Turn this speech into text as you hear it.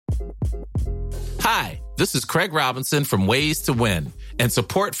Hi, this is Craig Robinson from Ways to Win, and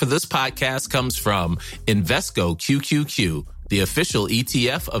support for this podcast comes from Invesco QQQ, the official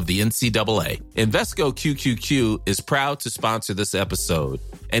ETF of the NCAA. Invesco QQQ is proud to sponsor this episode,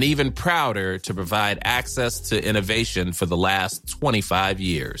 and even prouder to provide access to innovation for the last 25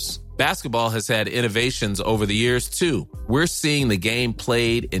 years. Basketball has had innovations over the years, too. We're seeing the game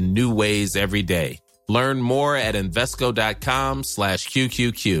played in new ways every day. Learn more at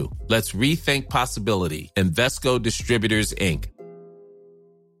Invesco.com/QQQ. Let's rethink possibility. Invesco Distributors, Inc.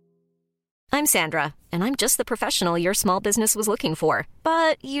 I'm Sandra, and I'm just the professional your small business was looking for.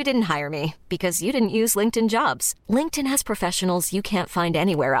 But you didn't hire me because you didn't use LinkedIn Jobs. LinkedIn has professionals you can't find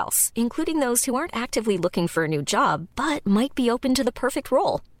anywhere else, including those who aren't actively looking for a new job, but might be open to the perfect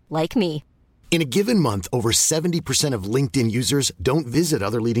role, like me. In a given month, over 70% of LinkedIn users don't visit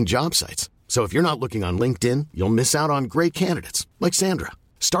other leading job sites. So if you're not looking on LinkedIn, you'll miss out on great candidates like Sandra.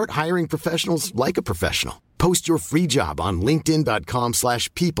 Start hiring professionals like a professional. Post your free job on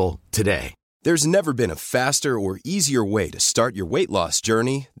linkedin.com/people today. There's never been a faster or easier way to start your weight loss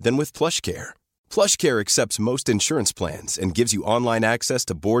journey than with PlushCare. PlushCare accepts most insurance plans and gives you online access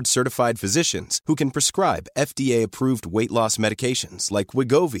to board-certified physicians who can prescribe FDA-approved weight loss medications like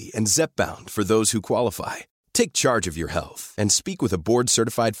Wegovy and Zepbound for those who qualify. Take charge of your health and speak with a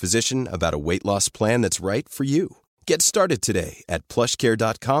board-certified physician about a weight loss plan that's right for you. Get started today at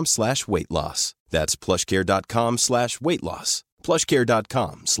plushcare.com/weight loss. That's plushcare.com/weight loss.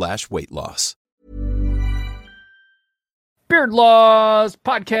 plushcare.com/weight loss. Beard Laws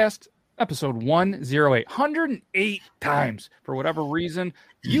Podcast, episode 108. 108 times. For whatever reason,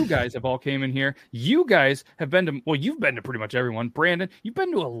 you guys have all came in here. You guys have been to, well, you've been to pretty much everyone. Brandon, you've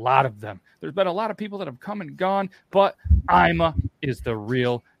been to a lot of them. There's been a lot of people that have come and gone, but Ima is the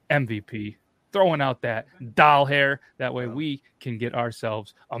real MVP. Throwing out that doll hair. That way we can get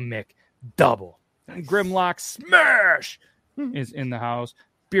ourselves a McDouble. And Grimlock Smash is in the house.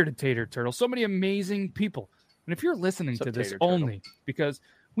 Bearded Tater Turtle. So many amazing people. And if you're listening to this only because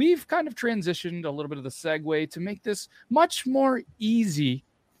we've kind of transitioned a little bit of the segue to make this much more easy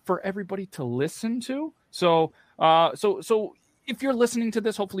for everybody to listen to. So if you're listening to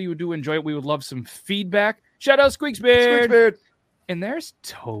this, hopefully you do enjoy it. We would love some feedback. Shout out Squeaksbeard. And there's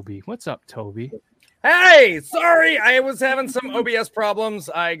Toby. What's up, Toby? Hey, sorry, I was having some OBS problems.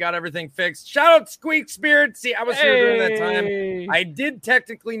 I got everything fixed. Shout out Squeaksbeard. See, I was here during that time. I did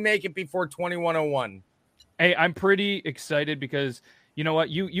technically make it before 2101. Hey, I'm pretty excited because you know what?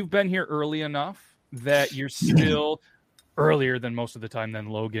 You've been here early enough that you're still earlier than most of the time than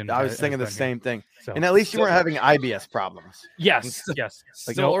Logan. I was thinking the same thing. So, and at least you weren't having IBS problems. Yes. Like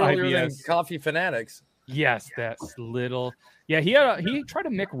still earlier than Coffee Fanatics. Yes, that's little. Yeah, he tried a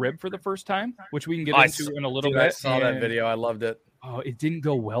McRib for the first time, which we can get into in a little bit. I saw that video. I loved it. Oh, it didn't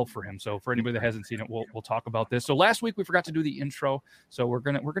go well for him. So for anybody that hasn't seen it, we'll talk about this. So last week we forgot to do the intro. So we're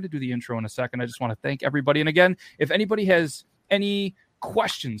gonna do the intro in a second. I just want to thank everybody. And again, if anybody has any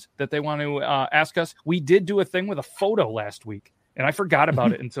questions that they want to ask us, we did do a thing with a photo last week. And I forgot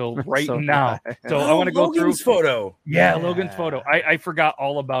about it until right now. So I want to go through Logan's photo. Yeah, Logan's photo. I forgot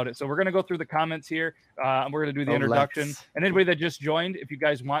all about it. So we're going to go through the comments here. We're going to do the introduction. And anybody that just joined, if you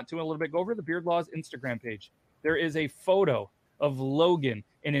guys want to a little bit, go over to the Beard Laws Instagram page. There is a photo of Logan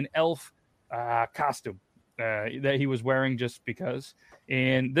in an elf costume that he was wearing just because.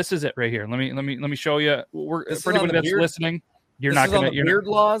 And this is it right here. Let me show you. For anybody that's listening, you're not going to. Beard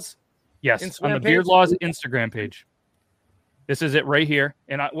Laws? Yes, Instagram on the Beard Laws Instagram page. This is it right here.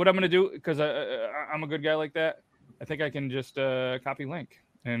 And what I'm going to do, because I'm a good guy like that, I think I can just copy link.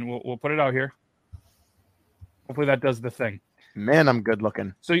 And we'll put it out here. Hopefully that does the thing. Man, I'm good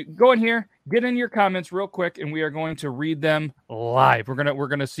looking. So you go in here, get in your comments real quick, and we are going to read them live. We're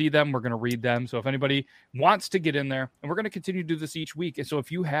gonna see them. We're gonna read them. So if anybody wants to get in there, and we're gonna continue to do this each week. And so if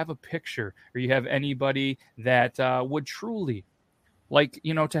you have a picture or you have anybody that would truly like,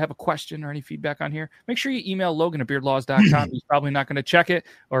 to have a question or any feedback on here, make sure you email Logan at beardlaws.com. He's probably not going to check it,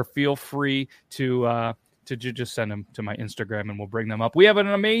 or feel free to just send them to my Instagram and we'll bring them up. We have an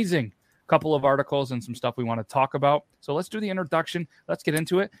amazing couple of articles and some stuff we want to talk about. So let's do the introduction. Let's get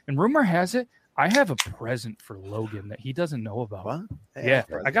into it. And rumor has it, I have a present for Logan that he doesn't know about. What? Yeah,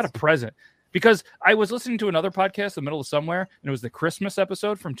 I got a present. Because I was listening to another podcast in the middle of somewhere, and it was the Christmas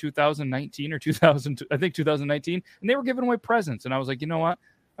episode from 2019 or 2019, and they were giving away presents. And I was like, you know what?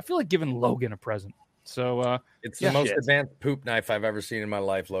 I feel like giving Logan a present. So it's the most advanced poop knife I've ever seen in my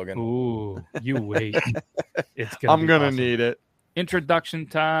life, Logan. Ooh, you wait. I'm going to need it. Introduction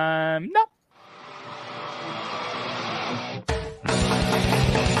time. No.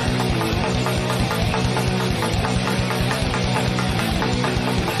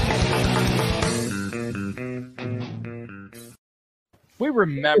 We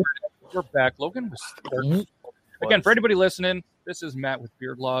remembered it. We're back. Logan was again, for anybody listening, this is Matt with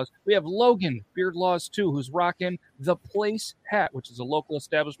Beard Laws. We have Logan, Beard Laws 2, who's rocking the Place hat, which is a local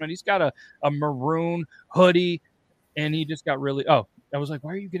establishment. He's got a maroon hoodie, and he just got really... Oh, I was like,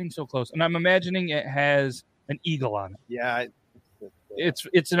 why are you getting so close? And I'm imagining it has an eagle on it. Yeah.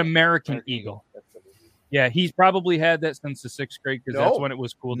 It's an American eagle. Yeah, he's probably had that since the 6th grade because that's when it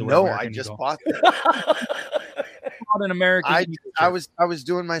was cool to wear American I just eagle. bought that. An American I was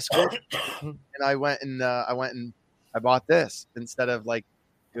doing my school and I went and I bought this instead of like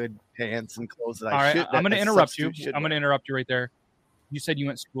good pants and clothes that I should. I'm going to interrupt you. I'm going to interrupt you right there. You said you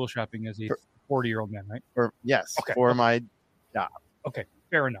went school shopping as a 40-year-old man, right? For my job. Okay,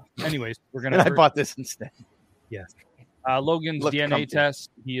 fair enough. Anyways, we're going to... I bought this instead. Yes. Logan's DNA test.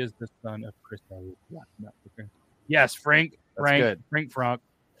 He is the son of Chris Elvis. Yes, Frank. Frank.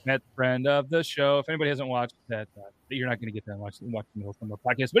 Matt, friend of the show. If anybody hasn't watched that, you're not going to get that watch the middle from the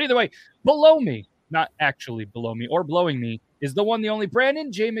podcast. But either way, below me, not actually below me or blowing me, is the one, the only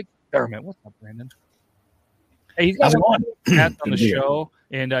Brandon J. McDermott. What's up, Brandon? Hey, he's got one hat on the show,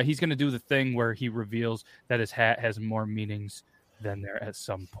 and he's going to do the thing where he reveals that his hat has more meanings than there at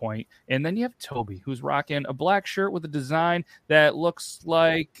some point. And then you have Toby, who's rocking a black shirt with a design that looks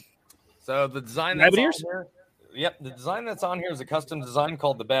like... So the design that's on here... Yep, the design that's on here is a custom design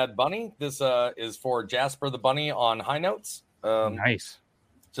called the Bad Bunny. This is for Jasper the Bunny on High Notes. Nice.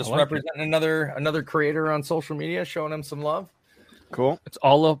 Just representing another creator on social media, showing him some love. Cool. It's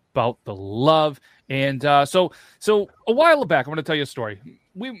all about the love. And so a while back, I'm going to tell you a story.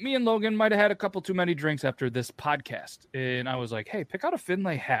 Me and Logan might have had a couple too many drinks after this podcast. And I was like, hey, pick out a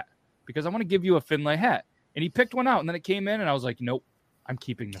Finlay hat because I want to give you a Finlay hat. And he picked one out. And then it came in and I was like, nope. I'm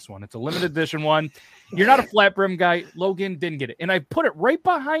keeping this one. It's a limited edition one. You're not a flat brim guy. Logan didn't get it. And I put it right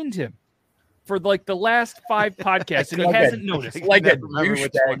behind him for like the last 5 podcasts, and he hasn't noticed. Like a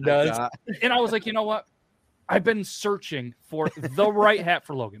douchebag does. And I was like, you know what? I've been searching for the right hat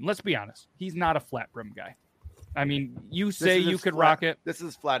for Logan. Let's be honest. He's not a flat brim guy. I mean, you say you could rock it. This is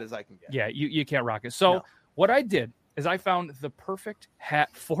as flat as I can get. Yeah, you can't rock it. So what I did is I found the perfect hat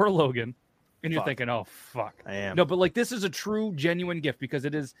for Logan. And you're thinking, oh, fuck. I am. No, but like this is a true, genuine gift because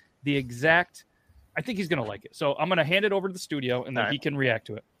it is the exact. I think he's going to like it. So I'm going to hand it over to the studio and then he can react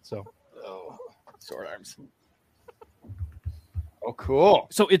to it. So, sword arms. Oh, cool.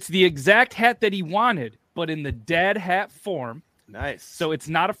 So it's the exact hat that he wanted, but in the dad hat form. Nice. So it's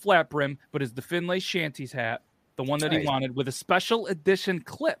not a flat brim, but it's the Finlay Shanties hat, the one that he wanted with a special edition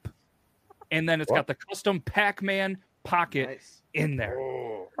clip. And then it's got the custom Pac-Man pocket in there.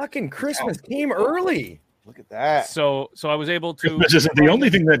 Fucking Christmas came early. Look at that. So I was able to. Christmas isn't the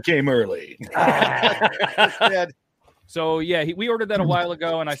only thing that came early. So yeah, we ordered that a while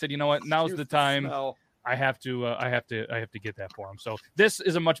ago, and I said, you know what, now's the time. I have to get that for him. So this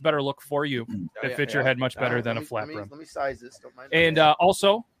is a much better look for you. It fits your head much better than a flat brim. Let me size this. Don't mind. And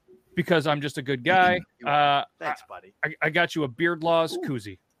also, because I'm just a good guy, thanks, buddy. I got you a Beard Laws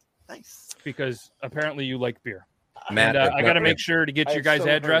koozie. Nice. Because apparently you like beer. Matt, and I got to make sure to get your guys'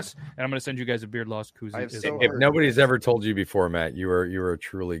 address, and I'm going to send you guys a Beard Laws koozie. If nobody's ever told you before, Matt, you are a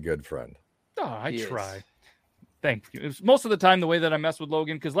truly good friend. Oh, I try. Thank you. It's most of the time the way that I mess with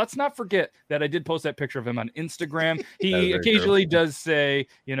Logan, because let's not forget that I did post that picture of him on Instagram. He occasionally does say,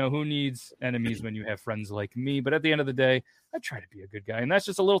 who needs enemies when you have friends like me? But at the end of the day, I try to be a good guy. And that's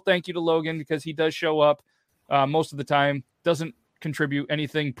just a little thank you to Logan because he does show up most of the time, doesn't contribute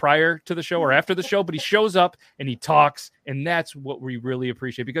anything prior to the show or after the show, but he shows up and he talks, and that's what we really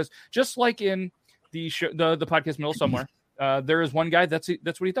appreciate. Because just like in the show, the podcast Middle Somewhere, there is one guy that's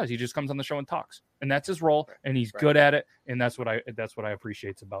what he does. He just comes on the show and talks, and that's his role, and he's good at it, and that's what I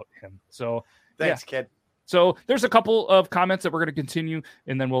appreciate about him. So thanks, kid. So there's a couple of comments that we're going to continue,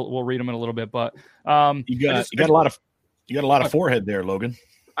 and then we'll read them in a little bit. But you got a lot of forehead there, Logan.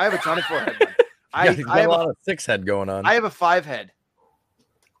 I have a ton of forehead. I have a lot of 6 head going on. I have a 5 head.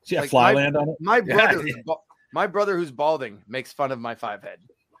 See a fly land on it? My brother who's balding makes fun of my 5 head.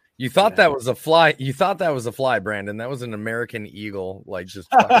 You thought that was a fly. You thought that was a fly, Brandon. That was an American eagle. Like just.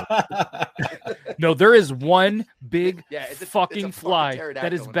 No, there is one big it's a fucking fly fucking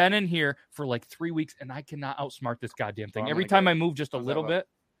that has been in here for like 3 weeks, and I cannot outsmart this goddamn thing. Every time I move just a little bit.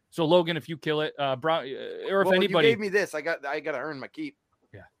 So Logan, if you kill it, Brown, or if anybody, you gave me this, I got to earn my keep.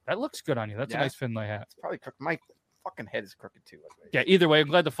 Yeah, that looks good on you. That's a nice Finlay hat. It's probably my fucking head is crooked too. Yeah. Either way, I'm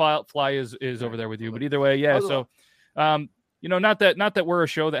glad the fly is over there with you. But either way, yeah. So, not that we're a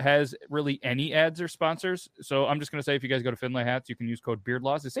show that has really any ads or sponsors. So I'm just gonna say, if you guys go to Finlay Hats, you can use code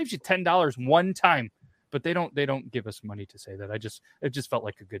BeardLaws. It saves you $10 one time, but they don't give us money to say that. It just felt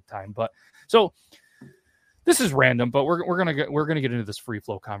like a good time. But so this is random, but we're gonna get into this free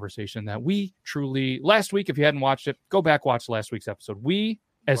flow conversation that we truly last week. If you hadn't watched it, go back watch last week's episode. We,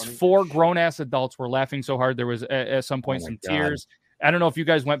 as 4 grown ass adults, were laughing so hard there was at some point some tears. I don't know if you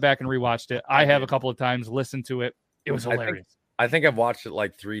guys went back and rewatched it. I have a couple of times listened to it. It was hilarious. I think I've watched it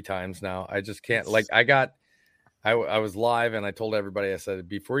like 3 times now. I just can't. Like I was live and I told everybody, I said,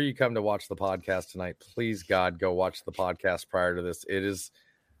 before you come to watch the podcast tonight, please God, go watch the podcast prior to this.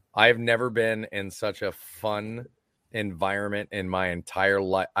 I've never been in such a fun environment in my entire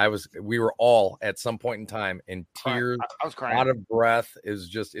life. We were all at some point in time in tears, I was crying, out of breath. It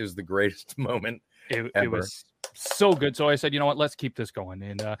was the greatest moment. It was so good. So I said, you know what, let's keep this going.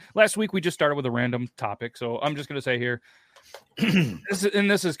 And last week we just started with a random topic. So I'm just going to say here,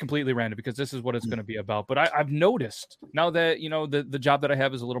 this is completely random because this is what it's going to be about. But I've noticed now that, the job that I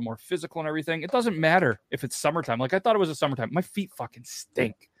have is a little more physical and everything. It doesn't matter if it's summertime. Like I thought it was a summertime. My feet fucking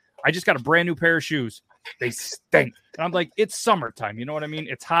stink. I just got a brand new pair of shoes. They stink. And I'm like, it's summertime. You know what I mean?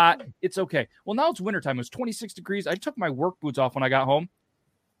 It's hot. It's okay. Well, now it's wintertime. It was 26 degrees. I took my work boots off when I got home.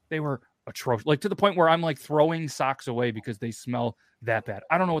 They were atrocious. Like to the point where I'm like throwing socks away because they smell that bad.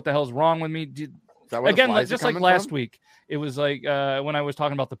 I don't know what the hell's wrong with me. Again, just like last week, it was like when I was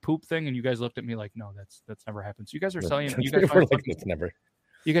talking about the poop thing and you guys looked at me like, no, that's never happened. So you guys are selling, you guys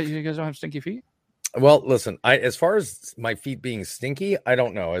don't have stinky feet? Well, listen, as far as my feet being stinky, I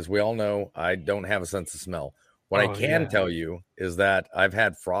don't know. As we all know, I don't have a sense of smell. What I can tell you is that I've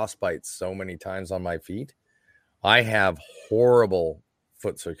had frostbite so many times on my feet. I have horrible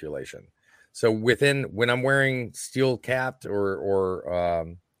foot circulation. So when I'm wearing steel capped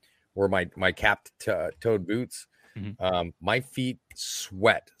or my capped toed boots, my feet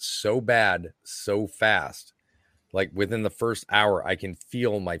sweat so bad, so fast. Like within the first hour, I can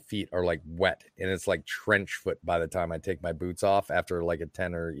feel my feet are like wet, and it's like trench foot by the time I take my boots off after like a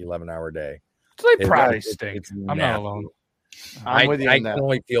 10 or 11 hour day. They probably stink. I'm not alone. I can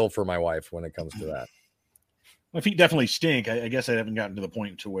only feel for my wife when it comes to that. My feet definitely stink. I guess I haven't gotten to the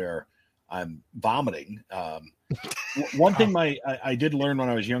point to where I'm vomiting. One thing I did learn when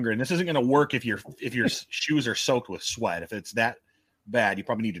I was younger, and this isn't going to work if your shoes are soaked with sweat. If it's that bad, you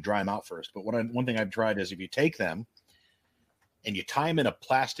probably need to dry them out first. But one thing I've tried is if you take them and you tie them in a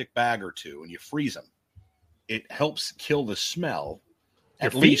plastic bag or two and you freeze them, it helps kill the smell.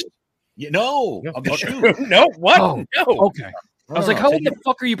 At least, of the shoe. No, what? Oh, no. Okay. I was like, how the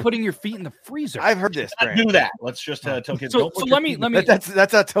fuck are you putting your feet in the freezer? I've heard this. Do that. Let's just tell kids. So let me.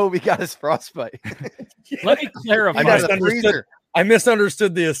 That's how Toby got his frostbite. Let me clarify. I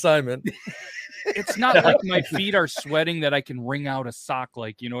misunderstood the assignment. It's not like my feet are sweating that I can wring out a sock.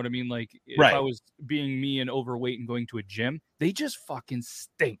 Like, you know what I mean? Like if I was being me and overweight and going to a gym, they just fucking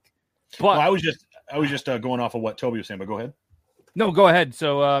stink. But I was just going off of what Toby was saying, but go ahead. No, go ahead.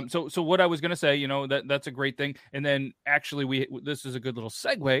 So what I was going to say, that's a great thing. And then actually this is a good little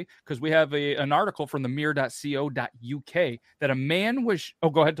segue because we have an article from the mirror.co.uk that a man was,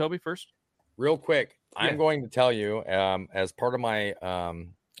 go ahead, Toby, first. Real quick. Yeah. I'm going to tell you, as part of my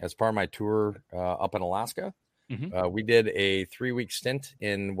tour up in Alaska, we did a 3-week stint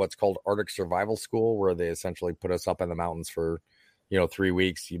in what's called Arctic Survival School, where they essentially put us up in the mountains for, 3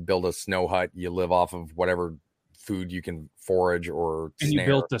 weeks. You build a snow hut, you live off of whatever food you can forage or snare. And you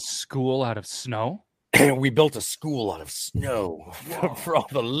built a school out of snow? We built a school out of snow for all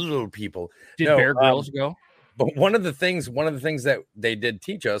the little people. Did Bear Grylls go? But one of the things that they did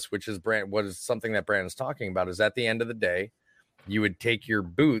teach us, which is something that Brandon's talking about, is at the end of the day, you would take your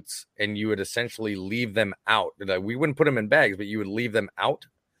boots and you would essentially leave them out. We wouldn't put them in bags, but you would leave them out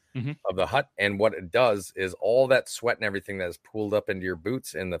of the hut. And what it does is all that sweat and everything that is pooled up into your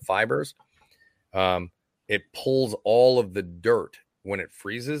boots and the fibers, it pulls all of the dirt when it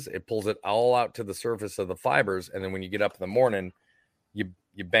freezes. It pulls it all out to the surface of the fibers. And then when you get up in the morning, you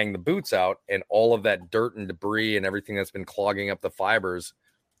bang the boots out and all of that dirt and debris and everything that's been clogging up the fibers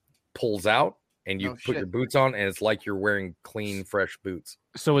pulls out and you put your boots on and it's like you're wearing clean, fresh boots.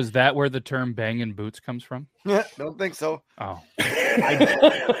 So is that where the term banging boots comes from? Yeah, don't think so. Oh,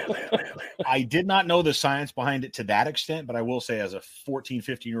 I did not know the science behind it to that extent, but I will say as a 14,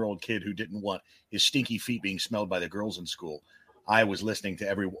 15-year-old kid who didn't want his stinky feet being smelled by the girls in school, I was listening to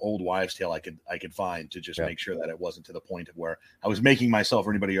every old wives' tale I could find to just make sure that it wasn't to the point of where I was making myself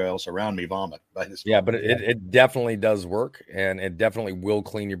or anybody else around me vomit. Yeah, but it definitely does work, and it definitely will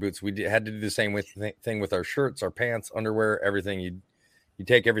clean your boots. We had to do the same thing with our shirts, our pants, underwear, everything. You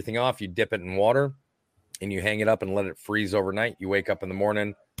take everything off, you dip it in water, and you hang it up and let it freeze overnight. You wake up in the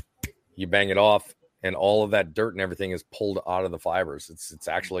morning, you bang it off, and all of that dirt and everything is pulled out of the fibers. It's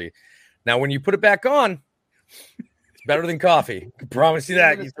actually now when you put it back on. Better than coffee. I can promise you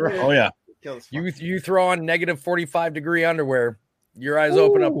that. Oh, yeah. You throw on negative 45-degree underwear, your eyes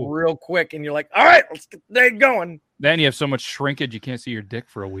open up real quick, and you're like, all right, let's get the day going. Then you have so much shrinkage you can't see your dick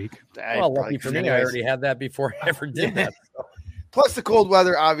for a week. Well, lucky for me, I already had that before I ever did that. So. Plus, the cold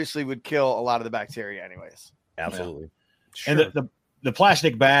weather obviously would kill a lot of the bacteria, anyways. Absolutely. Sure. And the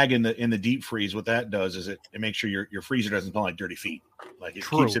plastic bag in the deep freeze, what that does is it makes sure your freezer doesn't smell like dirty feet. Like it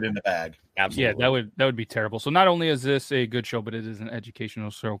keeps it in the bag. Absolutely. Yeah, that would be terrible. So not only is this a good show, but it is an educational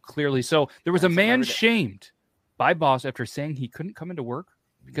show, clearly. So there was a man shamed by boss after saying he couldn't come into work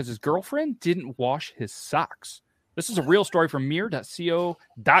because his girlfriend didn't wash his socks. This is a real story from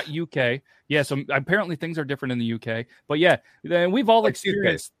mirror.co.uk. Yeah, so apparently things are different in the UK. But yeah, we've all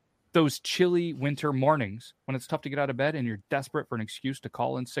experienced those chilly winter mornings when it's tough to get out of bed and you're desperate for an excuse to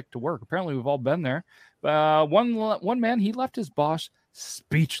call in sick to work. Apparently we've all been there. One man, he left his boss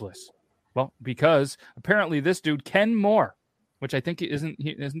speechless. Well, because apparently this dude, Ken Moore, which I think isn't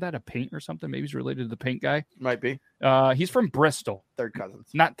that a paint or something? Maybe he's related to the paint guy. Might be. He's from Bristol. Third cousins.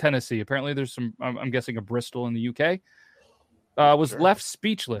 Not Tennessee. Apparently there's some, I'm guessing a Bristol in the UK. Was left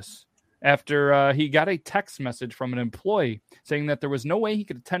speechless after he got a text message from an employee saying that there was no way he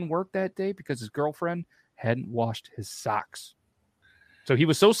could attend work that day because his girlfriend hadn't washed his socks. So he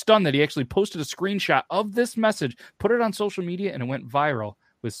was so stunned that he actually posted a screenshot of this message, put it on social media, and it went viral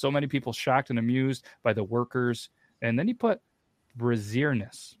with so many people shocked and amused by the workers. And then he put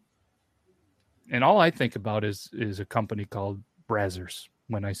Brazierness. And all I think about is a company called Brazzers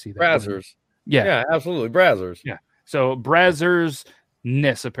when I see that. Brazzers. Yeah, absolutely. Brazzers. Yeah. So Brazzers.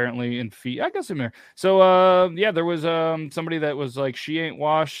 Apparently in feet. I guess in there. So there was somebody that was like, she ain't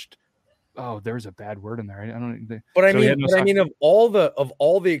washed. Oh, there's a bad word in there. I don't think. But I mean, of all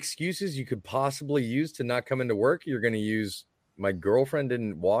the excuses you could possibly use to not come into work, you're going to use my girlfriend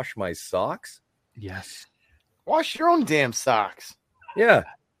didn't wash my socks. Yes. Wash your own damn socks. Yeah.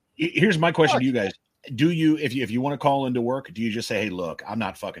 Here's my question to you guys. Do you, if you want to call into work, do you just say, hey, look, I'm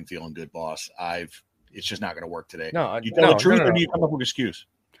not fucking feeling good, boss. It's just not going to work today. No, you tell the truth, or do you come up with an excuse?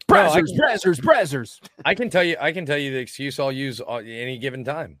 Brazzers. I can tell you the excuse I'll use any given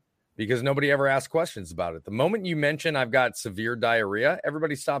time because nobody ever asks questions about it. The moment you mention I've got severe diarrhea,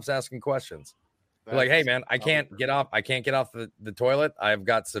 everybody stops asking questions. They're like, hey man, I can't get off the toilet. I've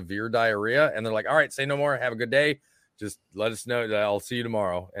got severe diarrhea. And they're like, all right, say no more. Have a good day. Just let us know. I'll see you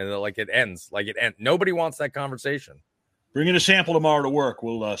tomorrow. And it ends. Nobody wants that conversation. Bring in a sample tomorrow to work.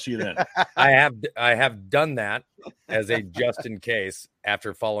 We'll see you then. I have done that as a just in case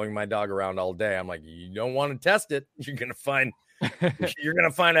after following my dog around all day. I'm like, you don't want to test it. You're gonna find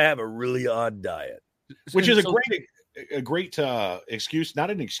I have a really odd diet, which is a great excuse.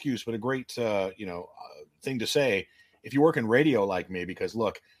 Not an excuse, but a great thing to say if you work in radio like me. Because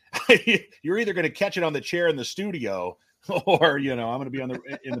look, you're either going to catch it on the chair in the studio. Or I'm going to be in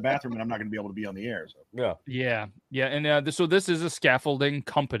the bathroom and I'm not going to be able to be on the air. So. Yeah. And so this is a scaffolding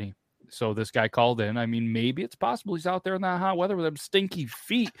company. So this guy called in. I mean, maybe it's possible he's out there in that hot weather with them stinky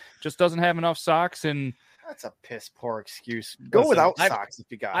feet, just doesn't have enough socks. And that's a piss poor excuse. Go without socks if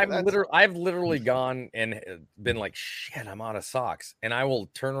you got. I've literally gone and been like, shit, I'm out of socks, and I will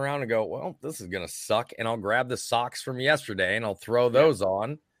turn around and go, well, this is going to suck, and I'll grab the socks from yesterday and I'll throw those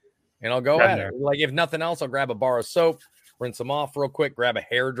on. And I'll go at it. Like, if nothing else, I'll grab a bar of soap, rinse them off real quick, grab a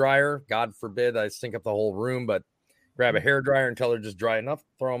hair dryer. God forbid I stink up the whole room, but grab a hair dryer until they're just dry enough,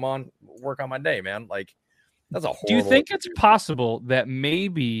 throw them on, work on my day, man. Like, that's a horrible. Do you think it's possible that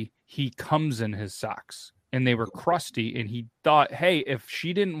maybe he comes in his socks and they were crusty and he thought, hey, if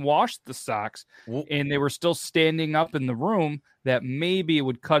she didn't wash the socks and they were still standing up in the room, that maybe it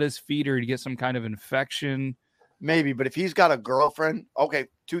would cut his feet or he'd get some kind of infection? Maybe, but if he's got a girlfriend, okay,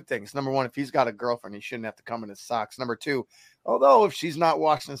 two things. Number one, if he's got a girlfriend, he shouldn't have to come in his socks. Number two, although if she's not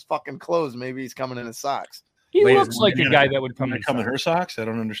washing his fucking clothes, maybe he's coming in his socks. He looks like a guy that would come in her socks. I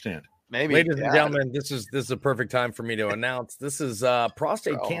don't understand. Maybe. Ladies and gentlemen, this is a perfect time for me to announce this is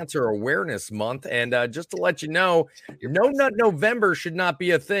Prostate Cancer Awareness Month. And just to let you know, No Nut November should not be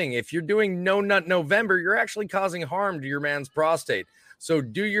a thing. If you're doing No Nut November, you're actually causing harm to your man's prostate. So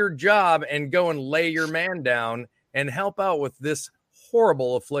do your job and go and lay your man down and help out with this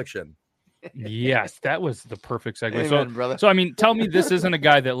horrible affliction. Yes, that was the perfect segue. Amen, brother. So, I mean, tell me this isn't a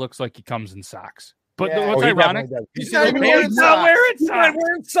guy that looks like he comes in socks. But what's ironic? He's not even wearing socks. He's not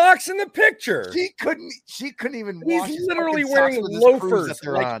wearing socks in the picture. She couldn't even wash. He's literally wearing loafers.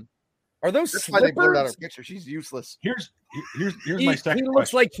 Are those That's slippers? why they blurred out her picture. She's useless. Here's my second He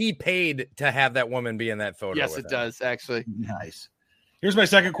looks like he paid to have that woman be in that photo. Yes, it does, actually. Nice. Here's my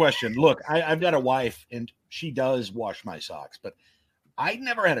second question. Look, I've got a wife, and she does wash my socks, but I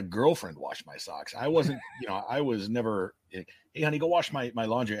never had a girlfriend wash my socks. I wasn't, I was never, hey, honey, go wash my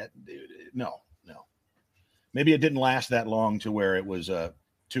laundry. no. Maybe it didn't last that long to where it was to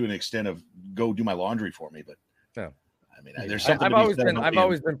an extent of go do my laundry for me. But no. I mean, there's something. I've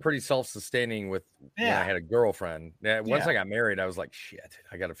always been pretty self-sustaining with when I had a girlfriend. Once I got married, I was like, shit,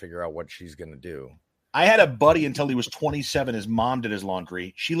 I got to figure out what she's gonna do. I had a buddy until he was 27. His mom did his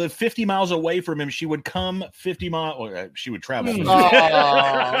laundry. She lived 50 miles away from him. She would come 50 miles. Or she would travel. Wait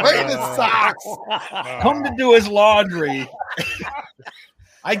the socks. Come to do his laundry.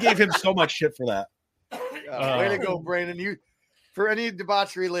 I gave him so much shit for that. Way to go, Brandon. For any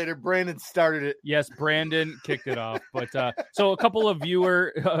debauchery later, Brandon started it. Yes, Brandon kicked it off. But so a couple of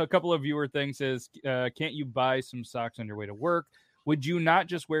viewer things is, can't you buy some socks on your way to work? Would you not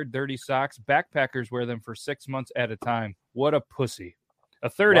just wear dirty socks? Backpackers wear them for 6 months at a time. What a pussy. A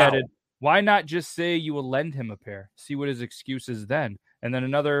third added, why not just say you will lend him a pair? See what his excuse is then. And then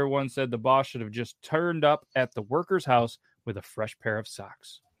another one said the boss should have just turned up at the worker's house with a fresh pair of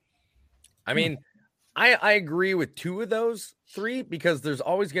socks. I mean, I agree with 2 of those 3 because there's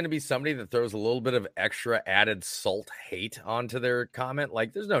always going to be somebody that throws a little bit of extra added salt hate onto their comment.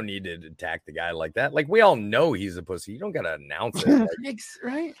 Like, there's no need to attack the guy like that. Like, we all know he's a pussy. You don't got to announce it. Like,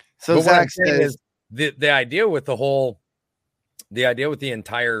 right? So Zach says the idea with the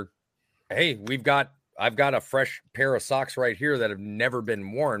entire, hey, I've got a fresh pair of socks right here that have never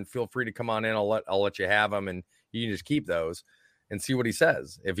been worn. Feel free to come on in. I'll let you have them, and you can just keep those. And see what he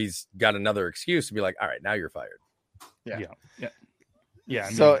says. If he's got another excuse to be like, all right, now you're fired. Yeah. I mean,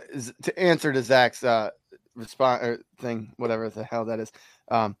 so to answer to Zach's response or thing, whatever the hell that is,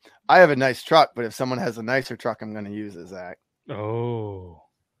 I have a nice truck, but if someone has a nicer truck, I'm going to use it, Zach. Oh,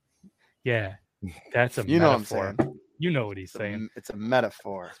 yeah, that's a you know what I'm saying. You know what he's saying. It's a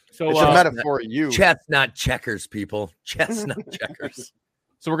metaphor. So it's a metaphor. Chestnut checkers, people. Chestnut checkers.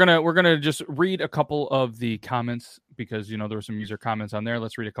 So we're gonna just read a couple of the comments because there were some user comments on there.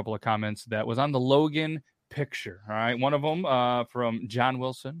 Let's read a couple of comments that was on the Logan picture. All right, one of them from John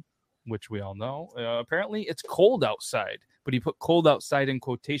Wilson, which we all know. Apparently, it's cold outside, but he put "cold outside" in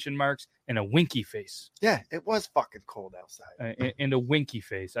quotation marks and a winky face. Yeah, it was fucking cold outside. And a winky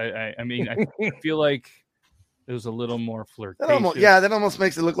face. I mean, I feel like it was a little more flirtatious. That almost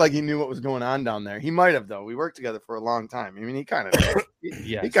makes it look like he knew what was going on down there. He might have, though. We worked together for a long time. I mean, he kind of knew.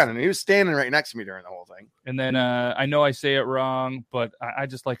 He kind of knew. He was standing right next to me during the whole thing. And then I know I say it wrong, but I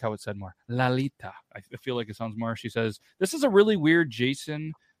just like how it said more. Lalita. I feel like it sounds more. She says, this is a really weird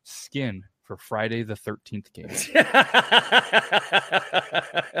Jason skin for Friday the 13th game.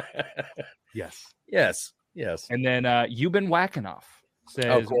 Yes. And then You've Been Whacking Off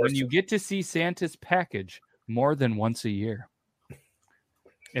says, when you get to see Santa's package more than once a year.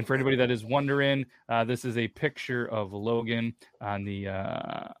 And for anybody that is wondering, this is a picture of Logan on the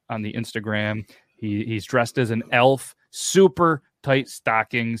Instagram. He's dressed as an elf, super tight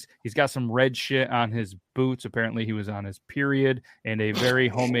stockings. He's got some red shit on his boots. Apparently he was on his period, and a very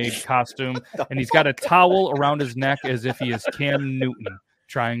homemade costume. And he's got a towel around his neck as if he is Cam Newton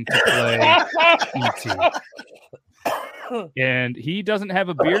trying to play E.T. And he doesn't have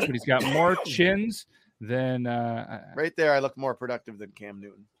a beard, but he's got more chins than right there. I look more productive than Cam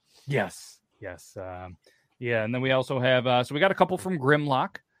Newton. Yes. And then we also have so we got a couple from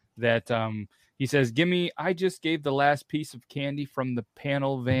Grimlock that he says, I just gave the last piece of candy from the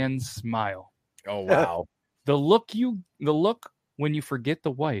panel van smile. Oh wow. The look when you forget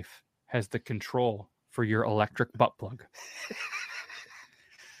the wife has the control for your electric butt plug.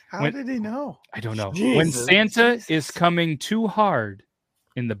 How did he know? I don't know. Jesus. When Santa is coming too hard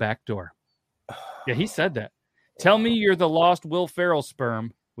in the back door. Yeah, he said that. Tell me you're the lost Will Ferrell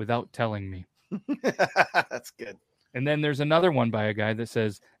sperm without telling me. That's good. And then there's another one by a guy that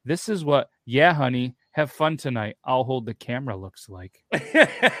says, this is what, yeah, honey, have fun tonight. I'll hold the camera looks like.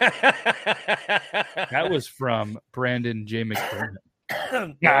 That was from Brandon J. McDermott.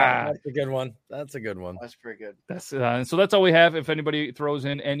 That's a good one. That's pretty good. So that's all we have. If anybody throws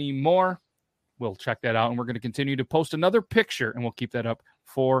in any more, we'll check that out. And we're going to continue to post another picture, and we'll keep that up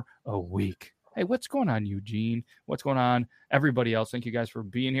for a week. Hey, what's going on, Eugene? What's going on, everybody else? Thank you guys for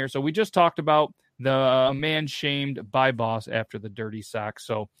being here. So we just talked about the man shamed by boss after the dirty socks.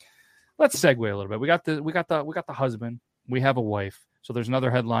 So let's segue a little bit. We got the husband. We have a wife. So there's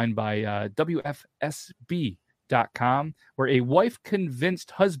another headline by WFSB.com where a wife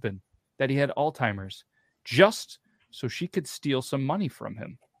convinced husband that he had Alzheimer's just so she could steal some money from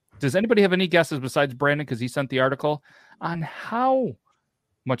him. Does anybody have any guesses besides Brandon, because he sent the article, on how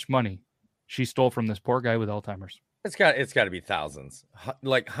much money she stole from this poor guy with Alzheimer's? It's got to be thousands,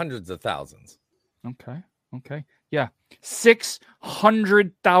 like hundreds of thousands. Okay. Yeah.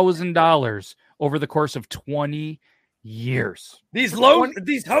 $600,000 over the course of 20 years. These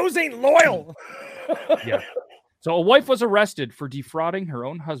hoes ain't loyal. Yeah. So a wife was arrested for defrauding her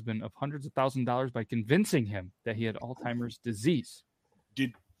own husband of hundreds of thousands of dollars by convincing him that he had Alzheimer's disease.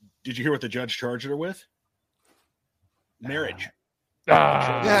 Did you hear what the judge charged her with? Marriage.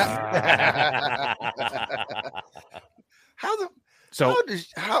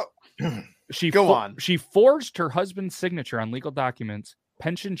 She forged her husband's signature on legal documents,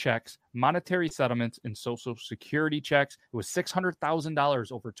 pension checks, monetary settlements, and Social Security checks. It was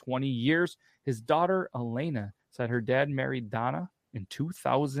 $600,000 over 20 years. His daughter, Elena, said her dad married Donna in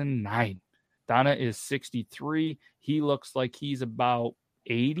 2009. Donna is 63. He looks like he's about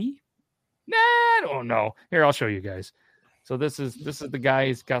 80. Nah, I don't know. Here, I'll show you guys. So this is the guy.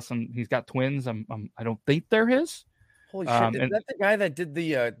 He's got twins. I don't think they're his. Holy shit! Is that the guy that did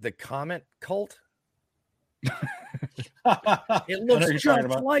the comment cult? It looks just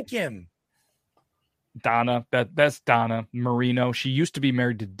like him. Donna, that's Donna Marino. She used to be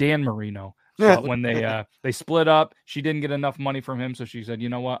married to Dan Marino. But when they split up, she didn't get enough money from him, so she said, "You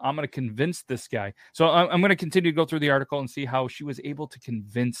know what? I'm going to convince this guy." So I'm going to continue to go through the article and see how she was able to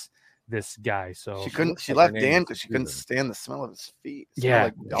convince this guy. So she left Dan because she couldn't stand the smell of his feet.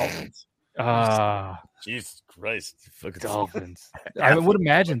 Like dolphins. Jesus Christ. Dolphins. I would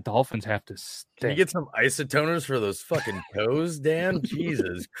imagine dolphins have to stink. Can you get some isotoners for those fucking toes, Dan?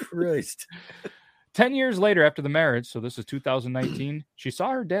 Jesus Christ. 10 years later after the marriage, so this is 2019, she saw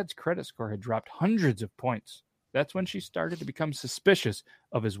her dad's credit score had dropped hundreds of points. That's when she started to become suspicious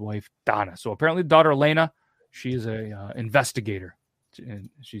of his wife, Donna. So apparently daughter Elena, she is a investigator. And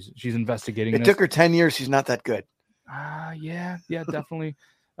she's investigating It took her 10 years. She's not that good. Yeah, definitely.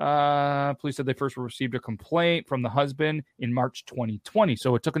 Police said they first received a complaint from the husband in March 2020.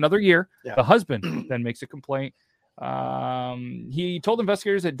 So it took another year. Yeah. The husband then makes a complaint. He told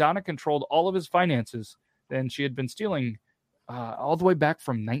investigators that Donna controlled all of his finances, and she had been stealing all the way back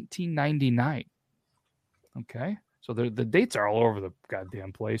from 1999. Okay. So the dates are all over the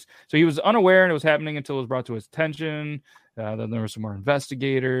goddamn place. So he was unaware and it was happening until it was brought to his attention. Then there were some more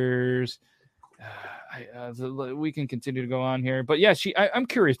investigators. We can continue to go on here. But yeah, I'm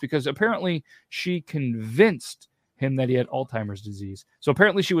curious because apparently she convinced him that he had Alzheimer's disease. So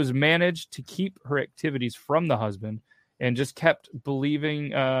apparently she was managed to keep her activities from the husband and just kept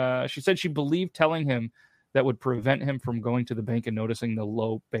believing. She said she believed telling him that would prevent him from going to the bank and noticing the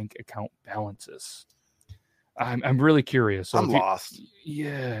low bank account balances. I'm really curious. So I'm lost.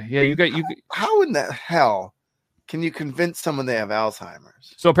 Yeah. You got. How in the hell can you convince someone they have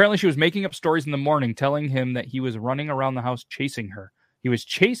Alzheimer's? So apparently she was making up stories in the morning, telling him that he was running around the house chasing her. He was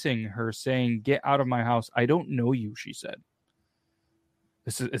chasing her, saying, "Get out of my house. I don't know you," she said.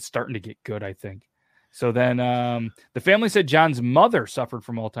 It's starting to get good, I think. So then the family said John's mother suffered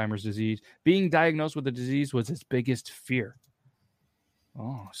from Alzheimer's disease. Being diagnosed with the disease was his biggest fear.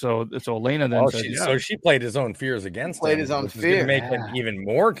 Oh, so Elena then said, so she played his own fears against him. Played his own fear. Make him even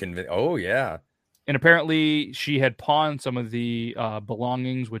more convinced. Oh, yeah. And apparently she had pawned some of the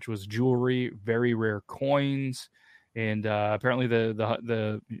belongings, which was jewelry, very rare coins. And apparently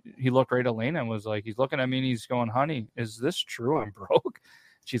he looked right at Elena and was like, he's looking at me and he's going, "Honey, is this true? I'm broke."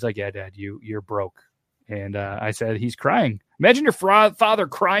 She's like, "Yeah, Dad, you're broke." And I said, "He's crying. Imagine your father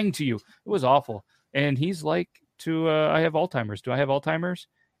crying to you." It was awful. And he's like, I have Alzheimer's. Do I have Alzheimer's?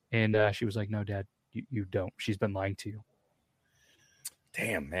 And she was like, "No, Dad, you don't. She's been lying to you."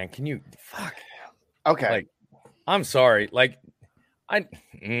 Damn, man. Can you fuck? Okay. Like, I'm sorry. Like, I'm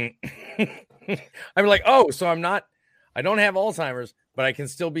like, oh, so I don't have Alzheimer's, but I can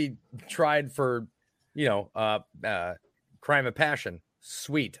still be tried for, crime of passion.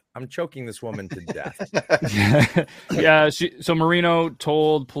 Sweet. I'm choking this woman to death. Yeah. So Marino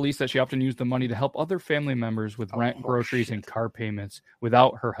told police that she often used the money to help other family members with rent, groceries, and car payments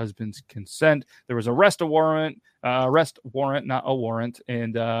without her husband's consent. There was arrest warrant, not a warrant.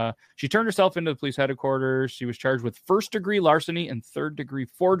 And she turned herself into the police headquarters. She was charged with first-degree larceny and third-degree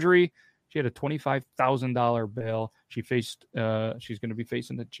forgery. She had a $25,000 bail. She's going to be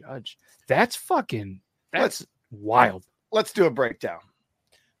facing the judge. That's wild. Let's do a breakdown.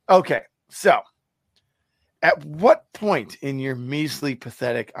 Okay, so at what point in your measly,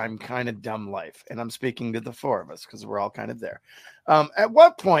 pathetic, I'm kind of dumb life, and I'm speaking to the four of us because we're all kind of there. At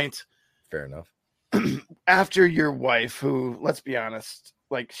what point, fair enough, after your wife, who, let's be honest,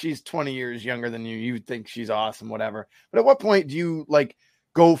 like she's 20 years younger than you think she's awesome, whatever. But at what point do you like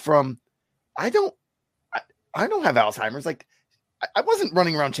go from, I don't have Alzheimer's. Like I wasn't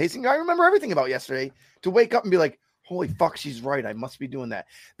running around chasing her. I remember everything about yesterday, to wake up and be like, holy fuck, she's right. I must be doing that.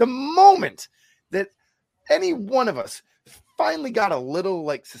 The moment that any one of us finally got a little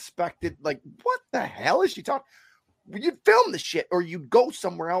like suspected, like, what the hell is she talking? you'd film the shit, or you'd go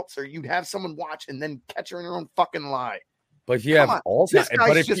somewhere else, or you'd have someone watch and then catch her in her own fucking lie. But if you have Alzheimer's,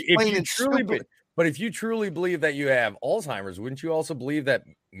 but if you truly believe that you have Alzheimer's, wouldn't you also believe that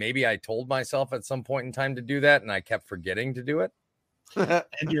maybe I told myself at some point in time to do that and I kept forgetting to do it? And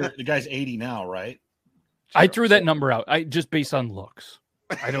the guy's 80 now, right? I threw that number out. I just based on looks.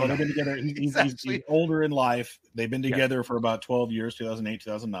 I don't know. They've been together. He's older in life. They've been together for about 12 years, 2008,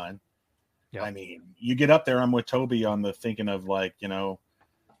 2009. Yeah. I mean, you get up there, I'm with Toby on the thinking of like,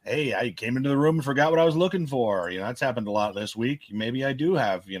 hey, I came into the room and forgot what I was looking for. That's happened a lot this week. Maybe I do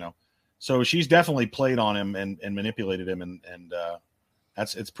have, So she's definitely played on him and manipulated him. And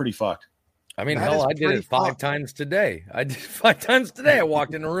it's pretty fucked. I mean, hell, I did it 5 times today. I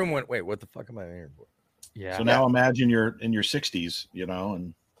walked in the room and went, wait, what the fuck am I here for? Yeah. So now imagine you're in your 60s,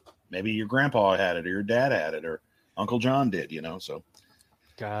 and maybe your grandpa had it or your dad had it or Uncle John did, so.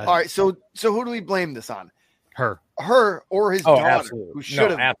 God. All right. So who do we blame this on? Her or his daughter, absolutely. who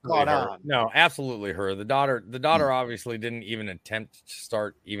should have caught her. on. No, absolutely her. The daughter obviously didn't even attempt to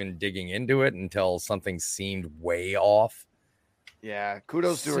start even digging into it until something seemed way off. Yeah,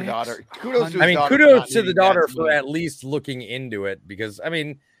 kudos to her daughter. Kudos to the daughter for at least looking into it, because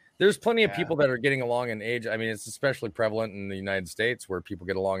there's plenty of people that are getting along in age. I mean, it's especially prevalent in the United States where people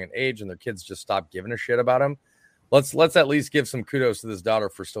get along in age and their kids just stop giving a shit about them. Let's at least give some kudos to this daughter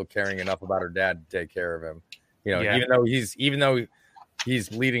for still caring enough about her dad to take care of him. Even though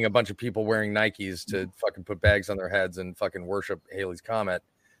he's leading a bunch of people wearing Nikes to fucking put bags on their heads and fucking worship Haley's Comet,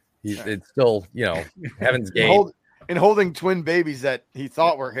 it's still, Heaven's Gate. And holding twin babies that he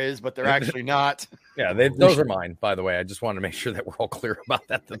thought were his, but they're actually not. Yeah, those are mine, by the way. I just wanted to make sure that we're all clear about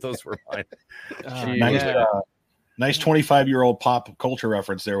that those were mine. Nice 25-year-old pop culture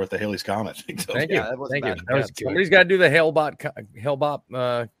reference there with the Haley's Comet. Thank you. Somebody's got to do the Hale-Bop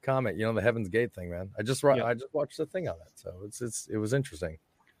Comet, the Heaven's Gate thing, man. I just watched the thing on that, so it was interesting.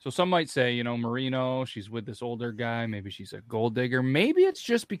 So some might say, Marino, she's with this older guy. Maybe she's a gold digger. Maybe it's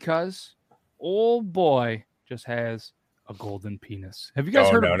just because old boy just has a golden penis. Have you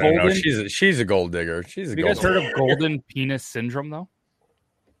guys heard of golden? No. She's a gold digger. Have you guys heard of golden penis syndrome though?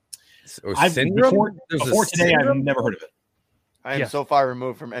 Before today, I've never heard of it. I am so far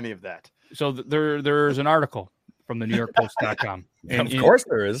removed from any of that. So there's an article from the NewYorkPost.com. Of course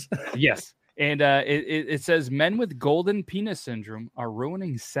there is. Yes. And it says men with golden penis syndrome are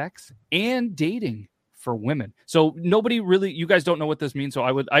ruining sex and dating for women. So you guys don't know what this means. So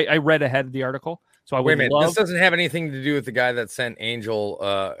I read ahead of the artitle. So I would this doesn't have anything to do with the guy that sent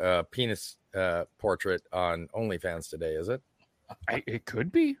Angel penis portrait on OnlyFans today, is it? It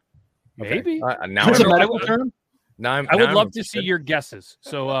could be. Maybe. Now it's a medical term. I would love to see your guesses.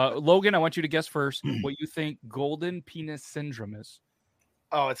 So, Logan, I want you to guess first what you think golden penis syndrome is.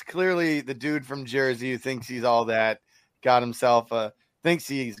 Oh, it's clearly the dude from Jersey who thinks he's all that, thinks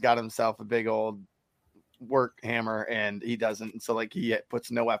he's got himself a big old work hammer, and he doesn't. And so, he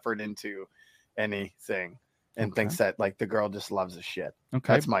puts no effort into anything and thinks that, the girl just loves his shit.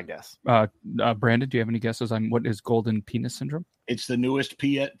 Okay. That's my guess. Brandon, do you have any guesses on what is golden penis syndrome? It's the newest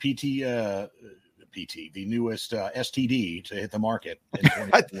the newest STD to hit the market.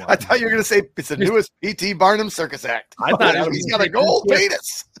 I thought you were going to say it's the newest PT Barnum Circus Act. I thought he's got a gold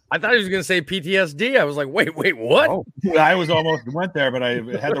penis. I thought he was going to say PTSD. I was like, wait, what? Oh, I was almost went there, but I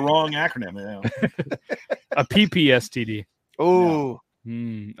had the wrong acronym. A PPSTD. Oh.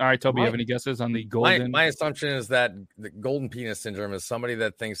 All right, Toby, you have any guesses on the golden? My assumption is that the golden penis syndrome is somebody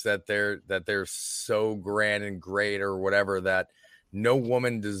that thinks that they're so grand and great or whatever that no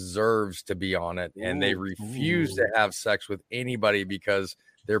woman deserves to be on it, and they refuse to have sex with anybody because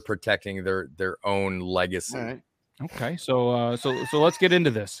they're protecting their own legacy. All right. Okay, so let's get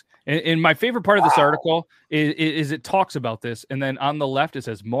into this. And my favorite part of this article is it talks about this, and then on the left it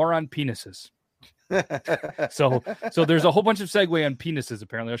says more on penises. so there's a whole bunch of segue on penises.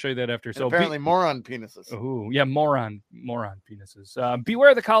 Apparently, I'll show you that after. So apparently, more on penises. Oh yeah, more on penises.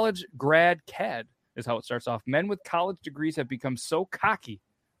 Beware the college grad cad is how it starts off. Men with college degrees have become so cocky.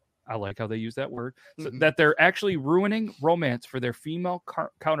 I like how they use that word that they're actually ruining romance for their female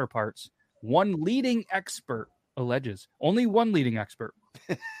counterparts. One leading expert alleges. Only one leading expert,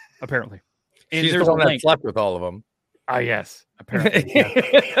 apparently. And she's the one that slept with all of them. Yes, apparently.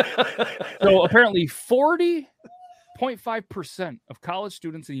 So apparently 40.5% of college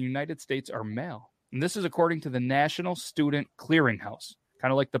students in the United States are male. And this is according to the National Student Clearinghouse,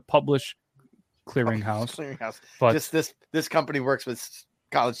 kind of like the Publish Clearinghouse. But just this company works with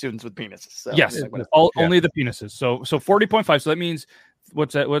college students with penises. So yes, only the penises. So 40.5. So that means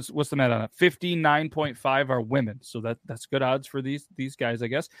what's that? What's the math on it? 59.5 are women. So that's good odds for these guys, I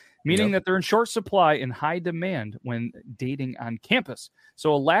guess. Meaning that they're in short supply and high demand when dating on campus.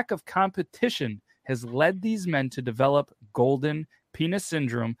 So a lack of competition has led these men to develop golden penis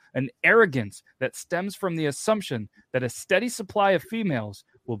syndrome, an arrogance that stems from the assumption that a steady supply of females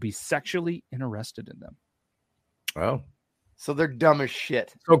will be sexually interested in them. Oh, so they're dumb as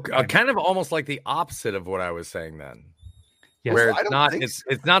shit. So kind of almost like the opposite of what I was saying then. Yes. Where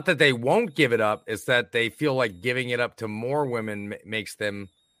it's not that they won't give it up, it's that they feel like giving it up to more women makes them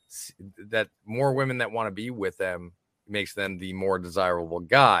that more women that want to be with them makes them the more desirable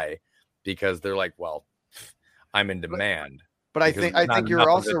guy, because they're like, well, I'm in demand. But I think you're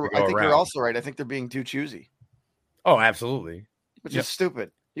also right. I think they're being too choosy. Oh, absolutely. Which is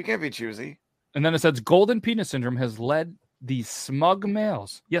stupid. You can't be choosy. And then it says golden penis syndrome has led the smug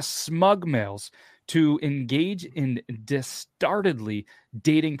males, to engage in dastardly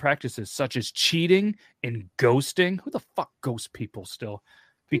dating practices such as cheating and ghosting. Who the fuck ghosts people still?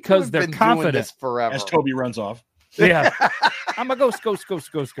 Because they're confident. Forever. As Toby runs off. Yeah. I'm a ghost.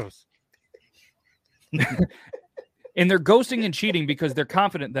 And they're ghosting and cheating because they're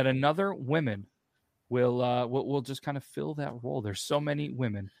confident that another women will just kind of fill that role. There's so many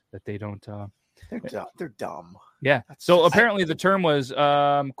women that they don't. They're dumb. Yeah. So apparently the term was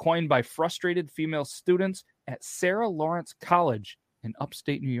coined by frustrated female students at Sarah Lawrence College in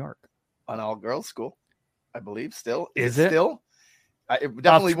upstate New York. An all-girls school, I believe. Still, is it still? It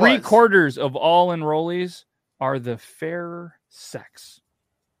definitely was. 3/4 of all enrollees are the fair sex.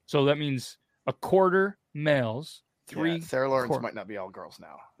 So that means a quarter males. Sarah Lawrence might not be all girls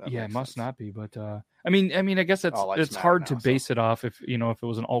now. It must not be, but I mean, I guess it's hard to base it off if it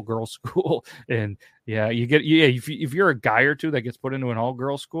was an all girls school, and if you're a guy or two that gets put into an all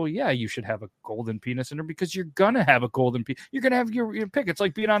girls school, you should have a golden penis syndrome, because you're gonna have a golden penis. You're gonna have your pick. It's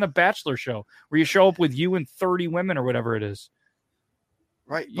like being on a Bachelor show where you show up with you and 30 women or whatever it is.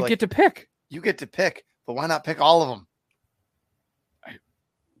 Right, you get to pick. You get to pick, but why not pick all of them?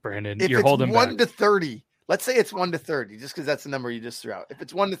 Brandon, if you're holding 1 to 30. Let's say it's 1 to 30, just because that's the number you just threw out. If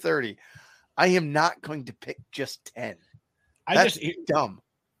it's 1 to 30, I am not going to pick just 10. That's dumb.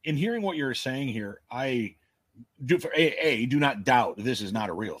 In hearing what you're saying here, I do not doubt this is not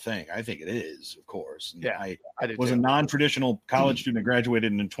a real thing. I think it is, of course. Yeah, I was a non-traditional college student. I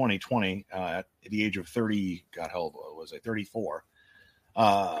graduated in 2020 at the age of 30. God, how old was I? 34.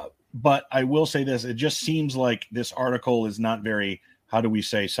 But I will say this: it just seems like this article is not very, how do we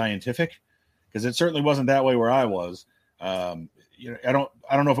say, scientific. Because it certainly wasn't that way where I was. I don't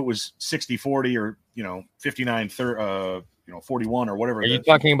know if it was 60-40 or 59-41 or whatever. Are you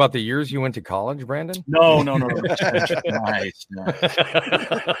talking about the years you went to college, Brandon? No. Nice.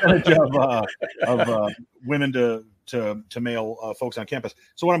 of women to male folks on campus.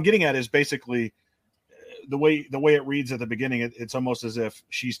 So what I'm getting at is basically the way it reads at the beginning. It's almost as if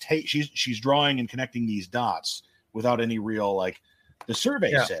she's drawing and connecting these dots without any real the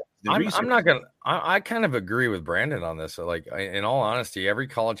survey said. I'm not gonna. I kind of agree with Brandon on this. So in all honesty, every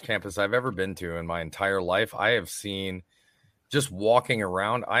college campus I've ever been to in my entire life, I have seen, just walking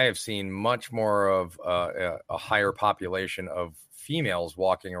around, I have seen much more of a higher population of females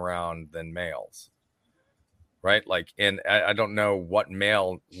walking around than males. Right? And I don't know what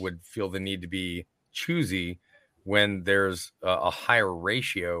male would feel the need to be choosy when there's a higher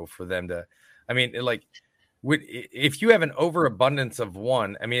ratio for them to. I mean, if you have an overabundance of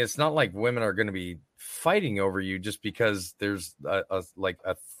one, I mean, it's not like women are going to be fighting over you just because there's a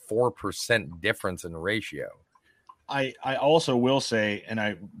 4% difference in ratio. I also will say, and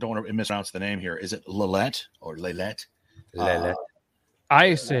I don't want to mispronounce the name here. Is it Lilette or Lilette?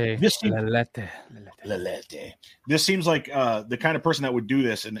 I say Lilette. This seems like the kind of person that would do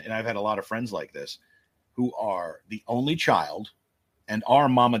this, and I've had a lot of friends like this who are the only child and are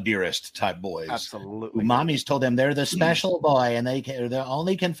mama dearest type boys. Absolutely. Mommy's told them they're the special boy and they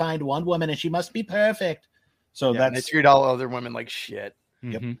only can find one woman and she must be perfect. So they treat all other women like shit.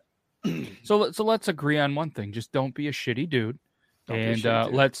 Mm-hmm. Yep. So let's agree on one thing. Just don't be a shitty dude. And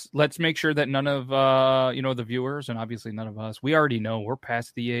let's make sure that none of the viewers, and obviously none of us, we already know we're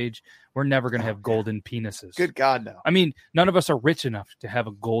past the age. We're never going to have golden penises. Good God, no. I mean, none of us are rich enough to have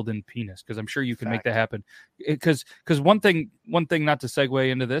a golden penis, because I'm sure you can make that happen. Because one thing, not to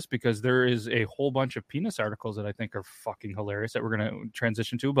segue into this, because there is a whole bunch of penis articles that I think are fucking hilarious that we're going to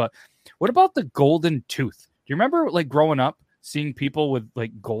transition to. But what about the golden tooth? Do you remember growing up seeing people with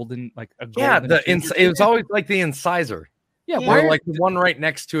golden, tooth? It was always like the incisor. Yeah, or the one right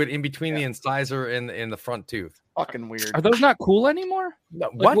next to it, in between the incisor and the front tooth. Fucking weird. Are those not cool anymore? No,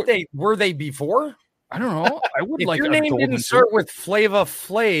 were they before? I don't know. I would If like your a name golden didn't tooth. start with Flava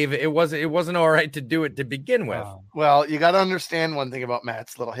Flav, it wasn't all right to do it to begin with. Well, you got to understand one thing about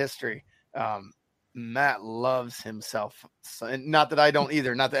Matt's little history. Matt loves himself. And not that I don't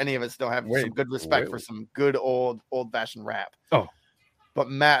either. Not that any of us don't have some good respect for some good old-fashioned rap. Oh. But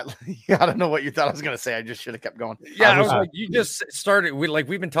Matt, I don't know what you thought I was going to say. I just should have kept going. Yeah, I was like, you just started.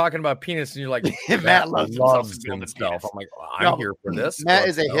 We've been talking about penis, and you're like, Matt loves himself. I'm like, I'm here for this. Matt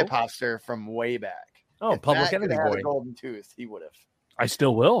is a hip hopster from way back. Oh, if Public Matt Enemy had boy. a golden tooth, he would have. I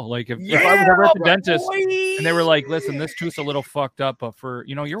still will. Like if I was ever at the dentist and they were like, "Listen, this tooth's a little fucked up, but for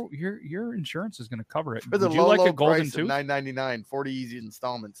your insurance is going to cover it." For the Would you like a golden price tooth? of $9.99, 40 easy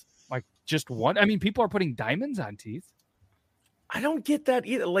installments. Like just one? I mean, people are putting diamonds on teeth. I don't get that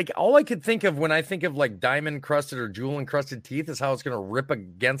either. Like all I could think of when I think of like diamond crusted or jewel encrusted teeth is how it's going to rip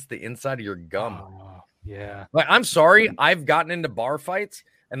against the inside of your gum. Oh, yeah. Like I'm sorry, I've gotten into bar fights,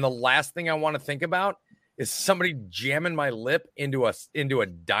 and the last thing I want to think about is somebody jamming my lip into a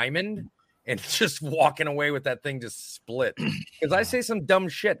diamond and just walking away with that thing just split. Because I say some dumb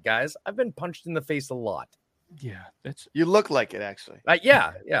shit, guys. I've been punched in the face a lot. Yeah, you look like it actually.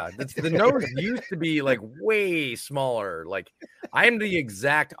 Yeah. The nose used to be like way smaller. Like I am the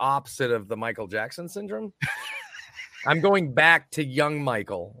exact opposite of the Michael Jackson syndrome. I'm going back to young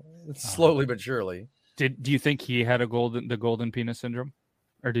Michael, slowly but surely. Do you think he had the golden penis syndrome,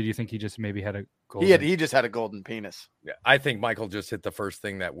 or did you think he just maybe had a golden? He just had a golden penis. Yeah, I think Michael just hit the first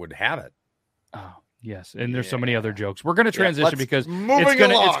thing that would have it. Oh. Yes, and there's so many other jokes. We're going to transition because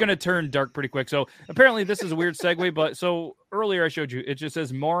it's going to turn dark pretty quick. So apparently this is a weird segue, but so earlier I showed you, it just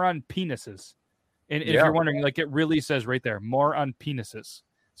says more on penises. And if you're wondering, like it really says right there, more on penises.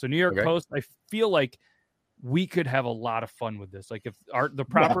 So New York Post, I feel like we could have a lot of fun with this. Like if the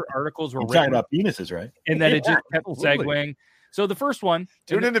proper articles were talking about penises, right? And then it just kept segueing. So the first one.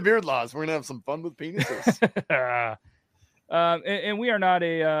 Tune into Beard Laws. We're going to have some fun with penises. And we are not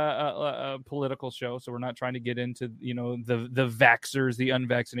a political show, so we're not trying to get into the vaxxers, the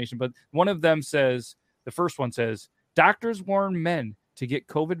unvaccination. But one of them says, the first one says, doctors warn men to get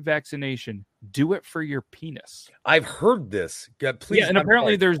COVID vaccination. Do it for your penis. I've heard this. Please. Yeah, and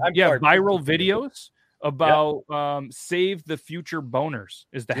apparently there's viral videos about save the future boners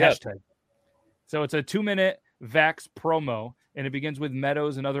is the hashtag. So it's a 2-minute vax promo, and it begins with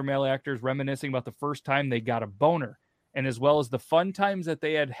Meadows and other male actors reminiscing about the first time they got a boner, and as well as the fun times that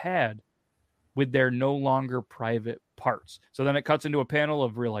they had with their no longer private parts. So then it cuts into a panel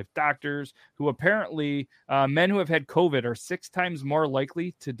of real life doctors who apparently men who have had COVID are 6 times more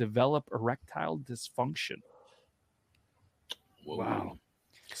likely to develop erectile dysfunction. Whoa. Wow.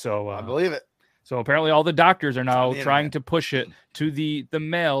 So I believe it. So apparently all the doctors are now trying to push it to the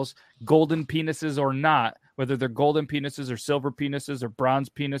males, golden penises or not, whether they're golden penises or silver penises or bronze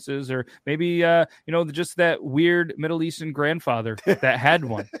penises, or maybe, just that weird Middle Eastern grandfather that had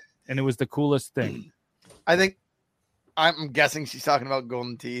one. And it was the coolest thing. I'm guessing she's talking about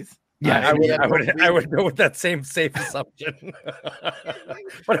golden teeth. Yeah, I would go with that same safe assumption.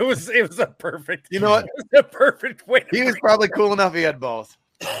 But it was a perfect. You know what? It was a perfect way. He was probably cool enough. He had both.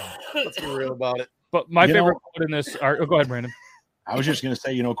 Let's be real about it. But my favorite quote in this. Go ahead, Brandon. I was just going to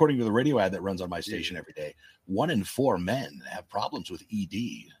say, according to the radio ad that runs on my station every day, 1 in 4 men have problems with ED.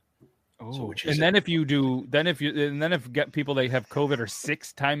 Oh, so if people that have COVID are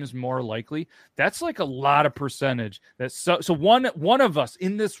 6 times more likely, that's like a lot of percentage. That's so one of us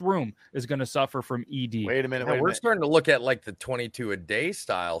in this room is going to suffer from ED. Wait a minute. We're starting to look at like the 22 a day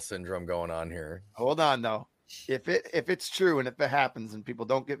style syndrome going on here. Hold on, though. If it's true and if it happens and people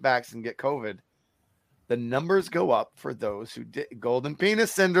don't get vaccinated and get COVID, the numbers go up for those who did golden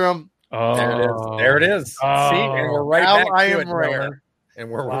penis syndrome. Oh, there it is. See, and we're right back to it, right. And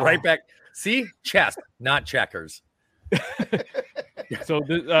we're right back. See, chess, not checkers. So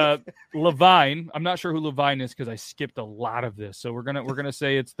Levine, I'm not sure who Levine is because I skipped a lot of this. So we're gonna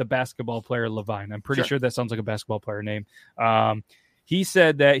say it's the basketball player Levine. I'm pretty sure that sounds like a basketball player name. He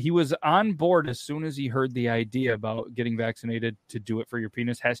said that he was on board as soon as he heard the idea about getting vaccinated to do it for your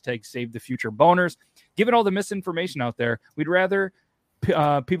penis. # save the future boners. Given all the misinformation out there, we'd rather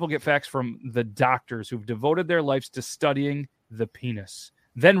people get facts from the doctors who've devoted their lives to studying the penis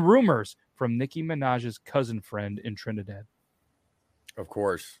than rumors from Nicki Minaj's cousin friend in Trinidad. Of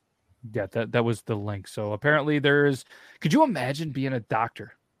course. Yeah, that was the link. So apparently could you imagine being a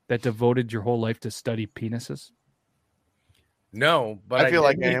doctor that devoted your whole life to study penises? No, but I feel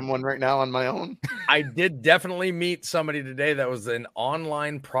like I am one right now on my own. I did definitely meet somebody today that was an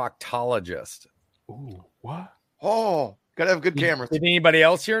online proctologist. Ooh, what? Oh, gotta have good cameras. Did anybody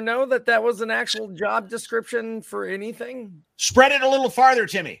else here know that was an actual job description for anything? Spread it a little farther,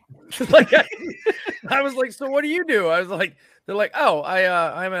 Timmy. Like I was like, so what do you do? I was like, they're like, oh,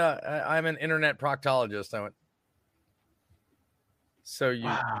 I'm an internet proctologist. I went, so you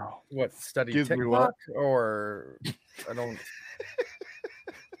what study Excuse me, TikTok what? or I don't.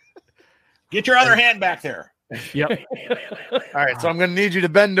 Get your other hand back there. Yep. All right, so I'm going to need you to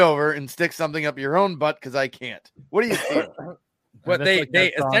bend over and stick something up your own butt because I can't. What do you see? But That's they like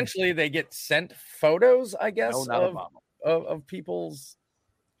that song. essentially they get sent photos, I guess, No, not Obama. of people's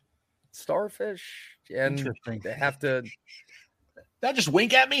starfish, and Interesting. they have to. That just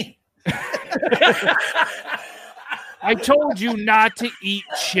wink at me. I told you not to eat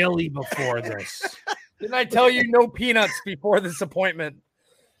chili before this. Didn't I tell you no peanuts before this appointment?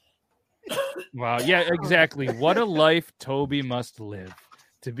 Wow. Yeah, exactly. What a life Toby must live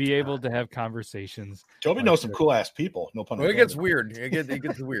to be able to have conversations. Toby knows some cool ass people. No pun Well, it intended. gets weird. It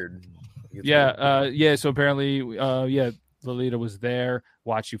gets weird. It gets Yeah. weird. So apparently, Lolita was there,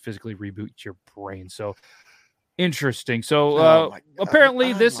 watch you physically reboot your brain. So interesting. So Oh my God.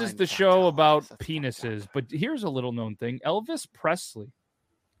 apparently this is Online the show about proctologist. That's fucked penises, but here's a little known thing. Elvis Presley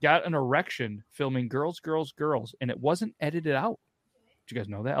got an erection filming Girls, Girls, Girls, and it wasn't edited out. Did you guys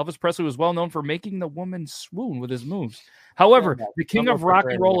know that? Elvis Presley was well known for making the woman swoon with his moves. However, the king of rock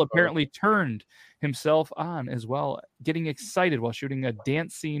and roll apparently turned himself on as well, getting excited while shooting a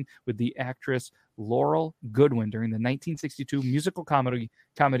dance scene with the actress Laurel Goodwin during the 1962 musical comedy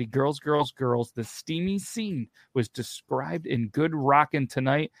Girls, Girls, Girls. The steamy scene was described in Good Rockin'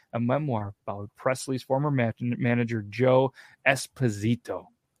 Tonight, a memoir about Presley's former manager Joe Esposito.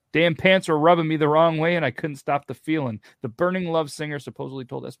 Damn pants were rubbing me the wrong way, and I couldn't stop the feeling. The Burning Love singer supposedly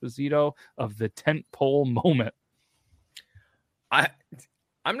told Esposito of the tentpole moment. I'm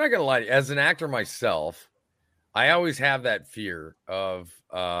not gonna lie. As an actor myself, I always have that fear of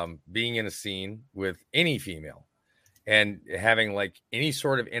being in a scene with any female and having like any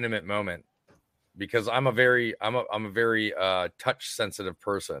sort of intimate moment, because I'm a very touch sensitive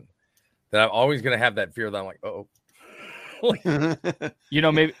person. That I'm always gonna have that fear that I'm like, oh. You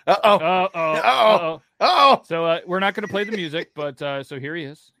know, maybe. Uh-oh. So we're not going to play the music, but so here he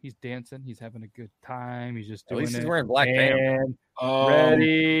is. He's dancing. He's having a good time. He's just At doing least it. he's wearing black pants.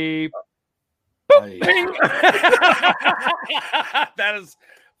 Ready? That is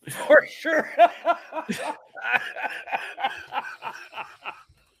for sure.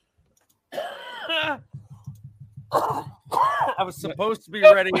 I was supposed to be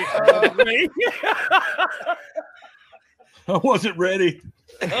ready. I wasn't ready.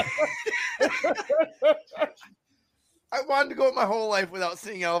 I wanted to go my whole life without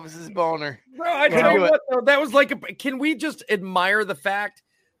seeing Elvis's boner. Bro, I tell you what, though, that was like can we just admire the fact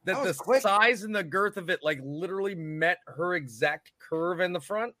that the quick. size and the girth of it like literally met her exact curve in the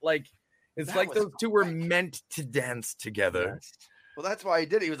front? Like it's That like was those two were quick. meant to dance together. Yes. Well, that's why he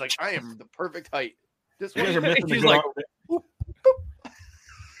did it. He was like, I am the perfect height. Just You guys are missing the He's good like- art.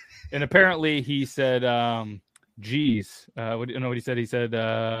 And apparently he said, geez, what do you know what he said? He said,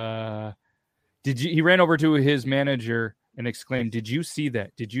 he ran over to his manager and exclaimed, did you see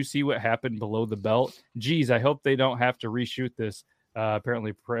that? Did you see what happened below the belt? Geez, I hope they don't have to reshoot this.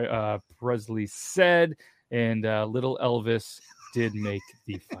 Apparently Presley said, and little Elvis did make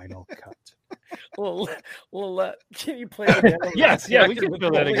the final cut. Well, can you play it again? Yes, yeah, we can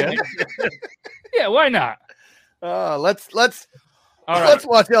feel that again. Yeah, why not? let's All right. let's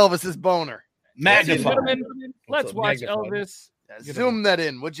watch Elvis's boner. Ladies and Magnify. gentlemen, let's watch Magnified. Elvis. Zoom that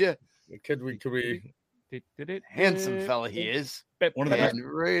in, would you? Could we? Handsome fella he is. One of the best.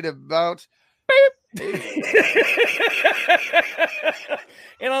 And right about.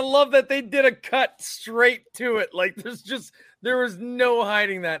 And I love that they did a cut straight to it. Like there was no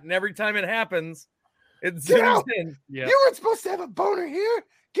hiding that. And every time it happens, it zooms out. in. Yeah. You weren't supposed to have a boner here.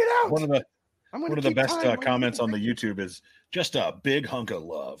 Get out. One of the I'm gonna one of the keep best time. comments on the YouTube is just a big hunk of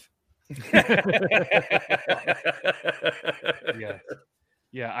love. Yeah.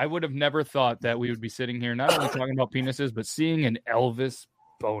 Yeah, I would have never thought that we would be sitting here not only talking about penises, but seeing an Elvis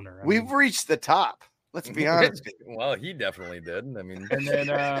boner. I We've mean, reached the top. Let's be honest. Well, he definitely did. I mean, and then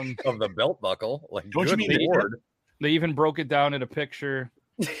of the belt buckle. Like, Don't you good mean Lord. they even broke it down in a picture.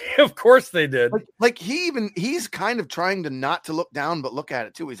 Of course they did. Like he's kind of trying to not to look down, but look at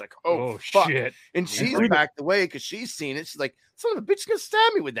it too. He's like, oh fuck. shit. And she's backed away because she's seen it. She's like, son of a bitch, gonna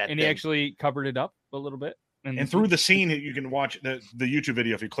stab me with that And thing. he actually covered it up a little bit. And through the scene, you can watch the YouTube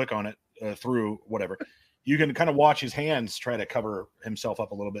video. If you click on it through whatever, you can kind of watch his hands try to cover himself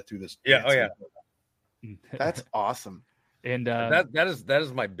up a little bit through this. Yeah, oh, yeah. That's awesome. And that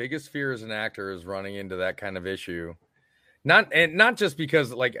is my biggest fear as an actor, is running into that kind of issue. Not just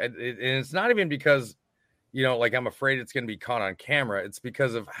because like, and it's not even because like I'm afraid it's going to be caught on camera. It's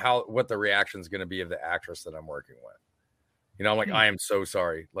because of what the reaction is going to be of the actress that I'm working with. I'm like, I am so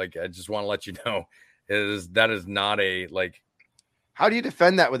sorry. Like, I just want to let you know, that is not a like. How do you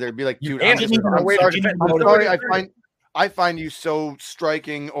defend that with her? Be like, dude, I'm sorry. I find you so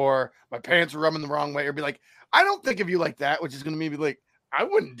striking, or my parents are rubbing the wrong way, or be like, I don't think of you like that, which is going to be like, I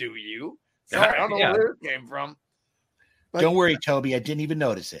wouldn't do you. So I don't know where it came from. But, don't worry, Toby. I didn't even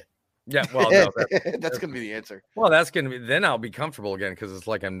notice it. Yeah, well, no, that's going to be the answer. Well, that's going to be. Then I'll be comfortable again because it's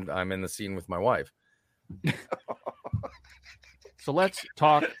like I'm in the scene with my wife. So let's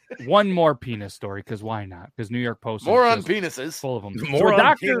talk one more penis story, because why not? Because New York Post more on penises, full of them. More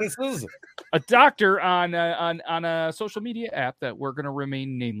on penises. A doctor on a social media app that we're going to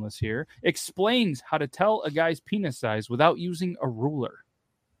remain nameless here explains how to tell a guy's penis size without using a ruler.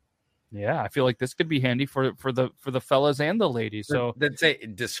 Yeah, I feel like this could be handy for the fellas and the ladies. So did say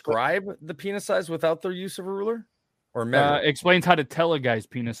describe the penis size without the use of a ruler, or measure? Explains how to tell a guy's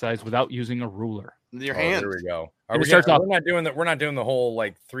penis size without using a ruler. Your hand. There we go. We're not doing that. We're not doing the whole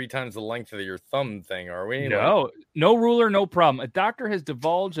like 3 times the length of your thumb thing, are we? No, no ruler, no problem. A doctor has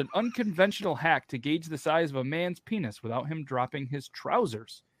divulged an unconventional hack to gauge the size of a man's penis without him dropping his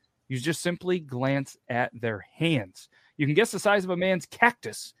trousers. You just simply glance at their hands. You can guess the size of a man's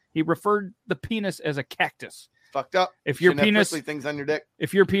cactus. He referred the penis as a cactus. Fucked up. If your penis things on your dick.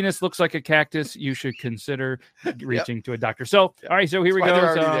 If your penis looks like a cactus, you should consider reaching to a doctor. So, all right, so here we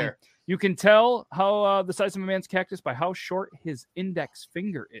go. You can tell how the size of a man's cactus by how short his index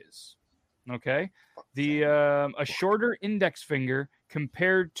finger is. Okay, a shorter index finger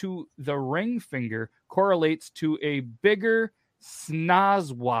compared to the ring finger correlates to a bigger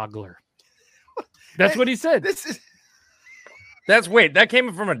snozwaggler. That's what he said. That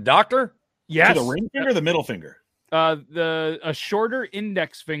came from a doctor? Yes. To the ring finger or the middle finger? A shorter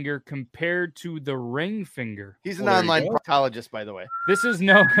index finger compared to the ring finger. He's an online proctologist, by the way. This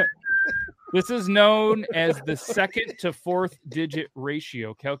is known as the second to fourth digit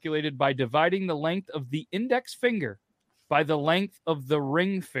ratio, calculated by dividing the length of the index finger by the length of the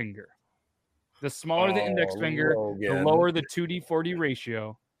ring finger. The smaller the index finger, the lower the 2D/4D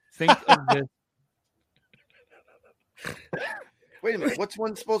ratio. Think of this. Wait a minute. What's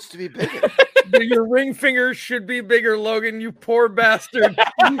one supposed to be bigger? Your ring finger should be bigger, Logan. You poor bastard.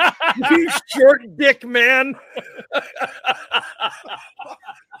 you short dick, man.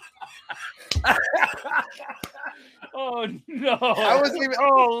 Oh no! I wasn't even.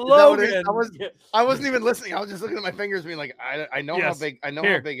 Oh, Logan. I wasn't even listening. I was just looking at my fingers, being like, I know how big. I know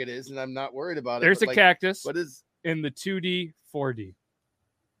how big it is, and I'm not worried about it. There's a cactus. What is in the 2D/4D?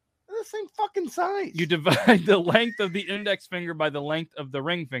 The same fucking size. You divide the length of the index finger by the length of the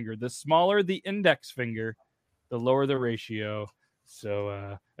ring finger. The smaller the index finger, the lower the ratio.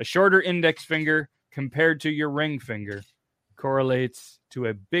 So a shorter index finger compared to your ring finger correlates to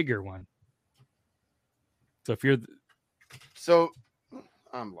a bigger one. So if you're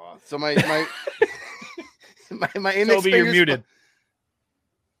I'm lost. So my my index Toby, you're muted.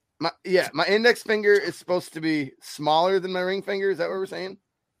 My index finger is supposed to be smaller than my ring finger. Is that what we're saying?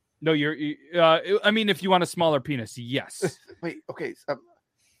 No, I mean, if you want a smaller penis, yes. Wait, okay.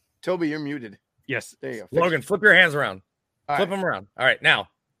 Toby, you're muted. Yes. There you go. Logan, flip your hands around. Flip them around. All right, now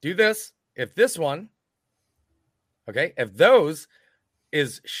do this. If this one, okay, if those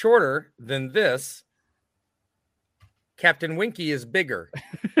is shorter than this, Captain Winky is bigger.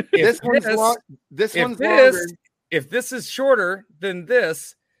 This one's longer. If this is shorter than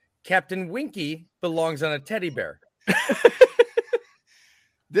this, Captain Winky belongs on a teddy bear.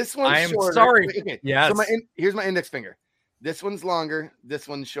 This one's I am shorter. sorry. Okay. Yes. So here's my index finger. This one's longer. This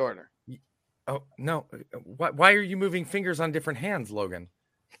one's shorter. Oh, no. Why are you moving fingers on different hands, Logan?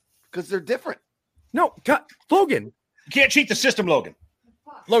 Because they're different. No, Logan. You can't cheat the system, Logan.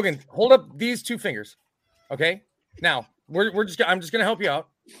 Logan, hold up these 2 fingers. Okay. Now I'm just gonna help you out.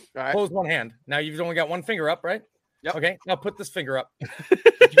 All right. Close one hand. Now you've only got one finger up, right? Yep. Okay. Now put this finger up.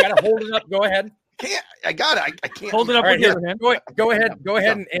 You gotta hold it up. Go ahead. I got it. I can't hold it up with your hand. Go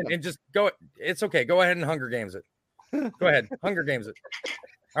ahead and just go. It's okay. Go ahead and Hunger Games it. Go ahead. Hunger Games it.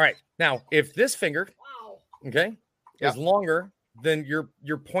 All right. Now, if this finger, okay, is longer than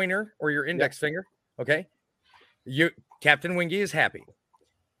your pointer or your index finger, okay, Captain Wingy is happy.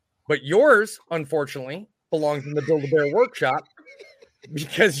 But yours, unfortunately, belongs in the Build-A-Bear workshop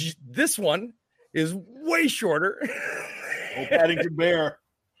because this one is way shorter. Oh, Paddington Bear.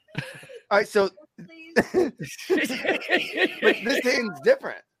 All right, so but this hand's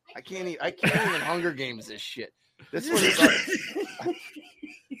different. I can't even Hunger Games this shit. This one is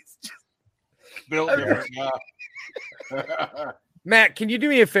built different. Matt, can you do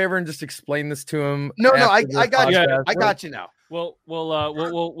me a favor and just explain this to him? No, I after this got you. podcast? I got you now.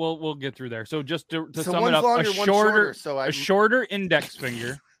 We'll get through there. So just to So sum it one's up, longer, one's shorter, so a shorter index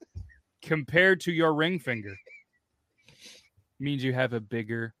finger compared to your ring finger means you have a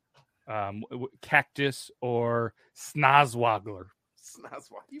bigger cactus or snozwaggler.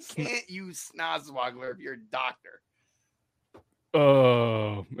 You can't use snozwaggler if you're a doctor.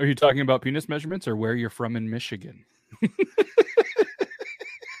 Are you talking about penis measurements or where you're from in Michigan?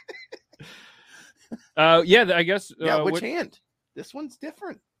 I guess. Which hand? This one's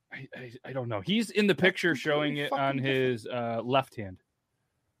different. I don't know. He's in the picture showing it on his left hand.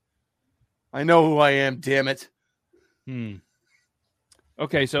 I know who I am, damn it.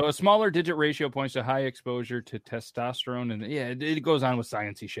 Okay, so a smaller digit ratio points to high exposure to testosterone, and it goes on with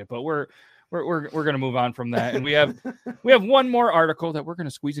sciencey shit. But we're gonna move on from that, and we have one more article that we're gonna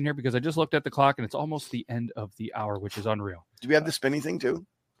squeeze in here because I just looked at the clock and it's almost the end of the hour, which is unreal. Do we have the spinny thing too? Do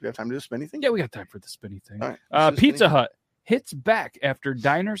we have time to do the spinny thing? Yeah, we got time for the spinny thing. All right, Pizza Hut hits back after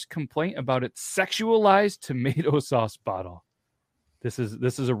diners complaint about its sexualized tomato sauce bottle. This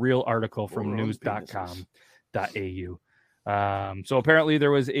is a real article from news.com.au. So apparently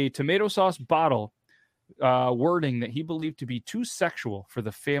there was a tomato sauce bottle wording that he believed to be too sexual for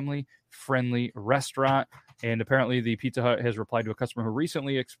the family-friendly restaurant. And apparently the Pizza Hut has replied to a customer who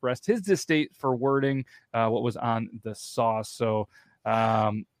recently expressed his distaste for wording what was on the sauce. So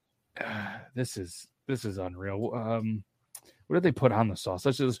this is unreal. What did they put on the sauce?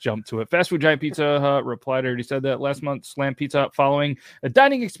 Let's just jump to it. Fast food giant Pizza Hut replied, I already said that last month, slammed Pizza Hut following a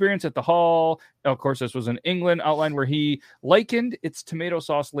dining experience at the Hall. Now, of course, this was in England, outline where he likened its tomato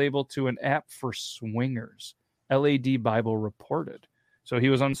sauce label to an app for swingers. LAD Bible reported. So he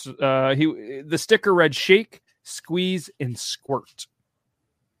was on. The sticker read "Shake, Squeeze, and Squirt,"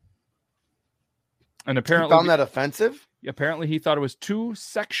 and apparently he found that offensive. Apparently, he thought it was too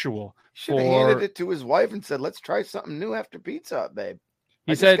sexual. Should have handed it to his wife and said, "Let's try something new after Pizza Hut, babe."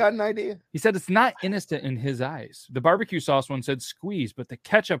 He said, "Got an idea." He said it's not innocent in his eyes. The barbecue sauce one said "squeeze," but the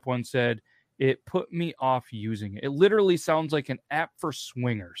ketchup one said it put me off using it. It literally sounds like an app for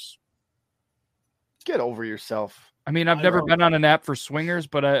swingers. Get over yourself. I mean, I've never been on an app for swingers,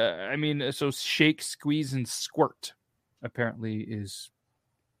 but I mean, so shake, squeeze, and squirt apparently is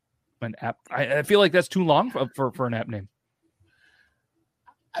an app. I feel like that's too long for an app name.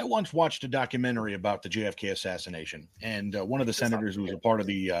 I once watched a documentary about the JFK assassination, and one of the senators who was a part of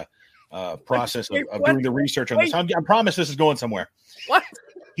the process of doing the research on this. I promise this is going somewhere. What?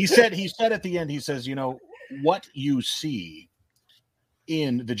 He said at the end, he says, what you see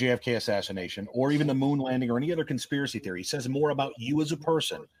in the JFK assassination or even the moon landing or any other conspiracy theory says more about you as a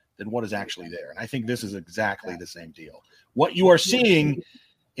person than what is actually there. And I think this is exactly the same deal. What you are seeing,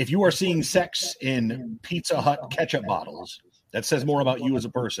 if you are seeing sex in Pizza Hut ketchup bottles, that says more about you as a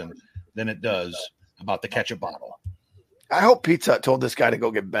person than it does about the ketchup bottle. I hope Pizza Hut told this guy to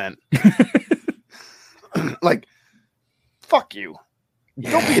go get bent. Like, fuck you.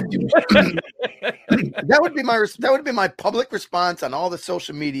 Don't be a douche. That would be my public response on all the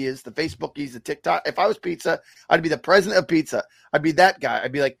social medias, the Facebookies, the TikTok. If I was Pizza, I'd be the president of Pizza. I'd be that guy.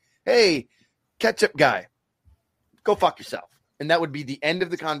 I'd be like, "Hey, ketchup guy, go fuck yourself." And that would be the end of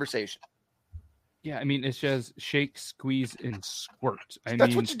the conversation. Yeah, I mean, it says shake, squeeze, and squirt.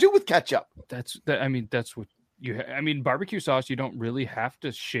 That's what you do with ketchup. That's what you. I mean, barbecue sauce. You don't really have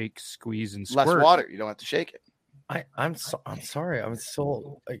to shake, squeeze, and squirt. Less water. You don't have to shake it. I'm sorry. I'm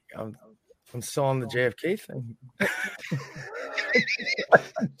still on the JFK thing.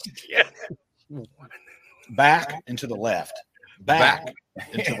 Yeah. Back and to the left. Back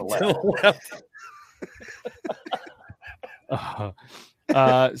and to the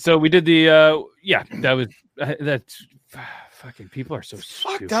left. So we did the that's fucking people are so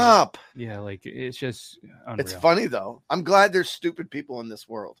fucked stupid. Up. Yeah, like it's just unreal. It's funny though. I'm glad there's stupid people in this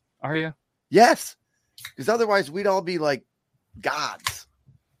world. Are you? Yes. Because otherwise we'd all be like gods.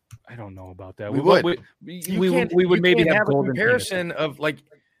 I don't know about that. We would maybe have a comparison of like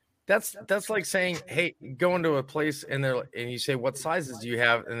that's like saying, hey, go into a place and you say, what sizes do you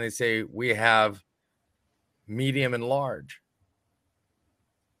have? And they say, we have medium and large.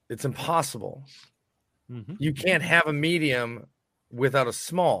 It's impossible. Mm-hmm. You can't have a medium without a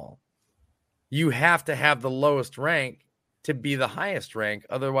small. You have to have the lowest rank to be the highest rank.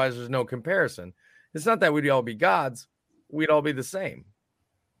 Otherwise, there's no comparison. It's not that we'd all be gods. We'd all be the same.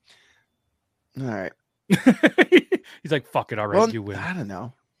 All right. He's like, fuck it. All right, well, you win. I don't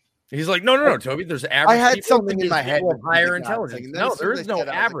know. He's like, no, Toby. There's average. I had something in my head. Higher intelligence. No, there is no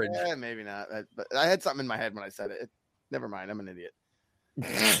average. Like, maybe not. But I had something in my head when I said it. Never mind. I'm an idiot.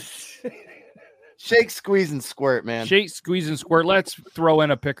 Shake, squeeze, and squirt, man. Shake, squeeze, and squirt. Let's throw in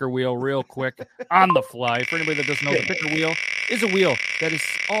a picker wheel real quick on the fly. For anybody that doesn't know, the picker wheel is a wheel that is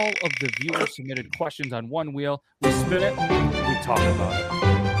all of the viewer submitted questions on one wheel. We spin it, we talk about it.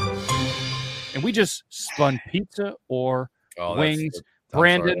 And we just spun pizza or wings.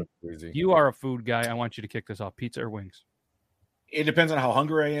 Brandon, you are a food guy. I want you to kick this off. Pizza or wings? It depends on how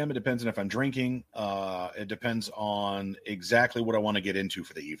hungry I am. It depends on if I'm drinking. It depends on exactly what I want to get into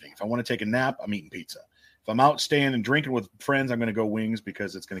for the evening. If I want to take a nap, I'm eating pizza. If I'm out staying and drinking with friends, I'm going to go wings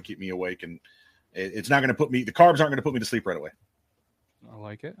because it's going to keep me awake, and it's not going to put me – the carbs aren't going to put me to sleep right away. I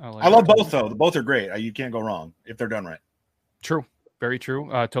like it. I love both, though. Both are great. You can't go wrong if they're done right. True. Very true.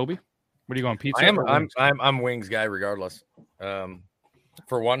 Toby, what are you going, pizza? I'm wings guy regardless.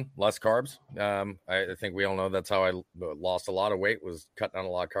 For one, less carbs. I think we all know that's how I lost a lot of weight, was cutting down a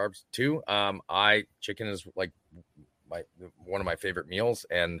lot of carbs. Two, chicken is like one of my favorite meals,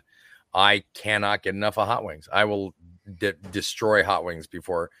 and I cannot get enough of hot wings. I will destroy hot wings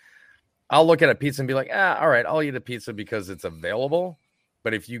before. I'll look at a pizza and be like, all right, I'll eat a pizza because it's available.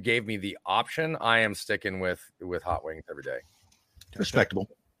 But if you gave me the option, I am sticking with hot wings every day. Respectable.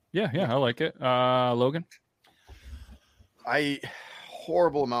 Yeah, I like it. Logan? I eat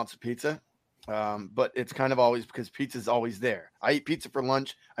horrible amounts of pizza, but it's kind of always because pizza's always there. I eat pizza for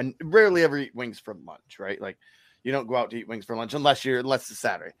lunch. I rarely ever eat wings for lunch, right? Like, you don't go out to eat wings for lunch unless it's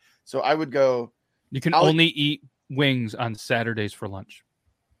Saturday. So I would go. You can only eat wings on Saturdays for lunch.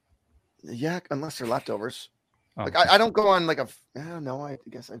 Yeah, unless they're leftovers. Oh, like I don't go on like I don't know. I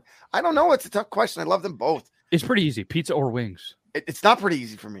guess I don't know. It's a tough question. I love them both. It's pretty easy. Pizza or wings? It's not pretty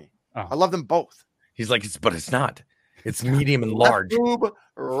easy for me. Oh. I love them both. He's like, but it's not. It's medium and large. Left boob,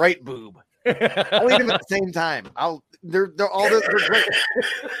 right boob. I'll eat them at the same time. They're great.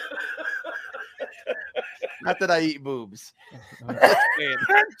 Not that I eat boobs.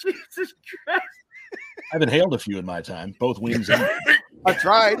 Jesus Christ. I've inhaled a few in my time, both wings and I've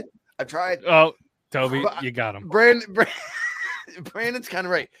tried. Oh, Toby, you got him. Brandon's kind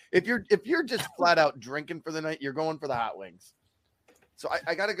of right. If you're just flat out drinking for the night, you're going for the hot wings. So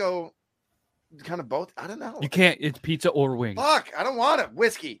I got to go kind of both. I don't know. You can't. It's pizza or wings. Fuck, I don't want it.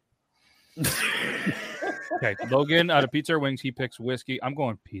 Whiskey. Okay, Logan, out of pizza or wings, he picks whiskey. I'm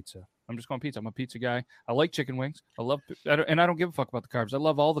going pizza. I'm just going pizza. I'm a pizza guy. I like chicken wings. I don't give a fuck about the carbs. I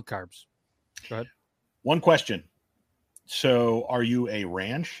love all the carbs. Go ahead. One question. So are you a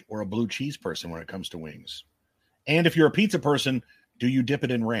ranch or a blue cheese person when it comes to wings? And if you're a pizza person, do you dip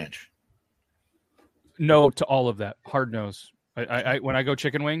it in ranch? No to all of that. Hard nose. I when I go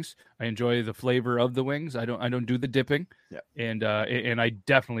chicken wings, I enjoy the flavor of the wings. I don't do the dipping. Yeah. And I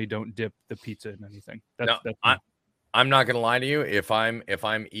definitely don't dip the pizza in anything. I'm not gonna lie to you. If I'm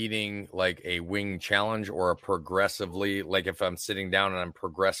eating like a wing challenge or a progressively, like if I'm sitting down and I'm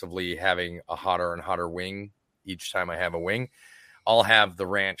progressively having a hotter and hotter wing each time I have a wing, I'll have the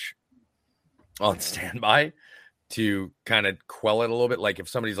ranch on standby to kind of quell it a little bit. Like if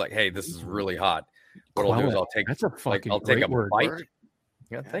somebody's like, "Hey, this is really hot," what I'll do is I'll take a bite.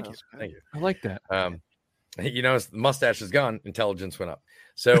 Yeah, thank you. I like that. The mustache is gone. Intelligence went up.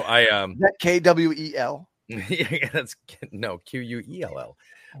 So I that KWEL. Yeah, that's QUELL.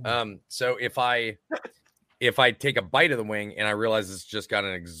 So if I take a bite of the wing and I realize it's just got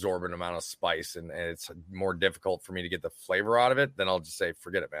an exorbitant amount of spice and it's more difficult for me to get the flavor out of it, then I'll just say,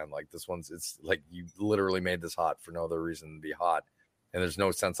 forget it, man. Like it's like you literally made this hot for no other reason than to be hot. And there's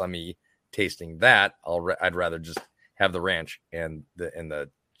no sense on me tasting that. I'd rather just have the ranch and the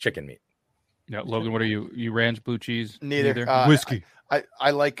chicken meat. Yeah, Logan, what are you? You ranch, blue cheese? Neither. Whiskey.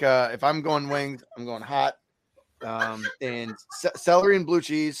 I like if I'm going wings, I'm going hot. And celery and blue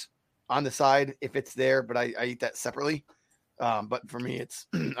cheese on the side if it's there, but I eat that separately. But for me, it's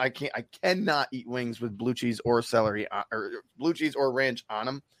I cannot eat wings with blue cheese or celery or blue cheese or ranch on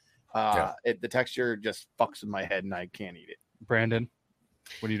them. The texture just fucks with my head and I can't eat it. Brandon,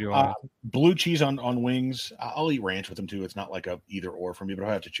 what do you do? Blue cheese on wings. I'll eat ranch with them too. It's not like a either or for me, but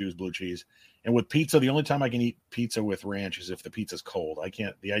I have to choose blue cheese. And with pizza, the only time I can eat pizza with ranch is if the pizza's cold. I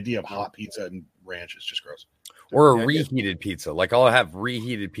can't. The idea of hot pizza and ranch is just gross. Or a reheated pizza. Like I'll have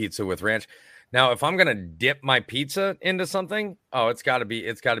reheated pizza with ranch. Now, if I'm gonna dip my pizza into something, it's got to be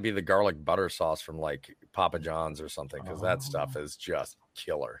the garlic butter sauce from like Papa John's or something, because that stuff is just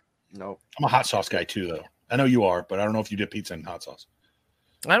killer. No, I'm a hot sauce guy too, though. I know you are, but I don't know if you dip pizza in hot sauce.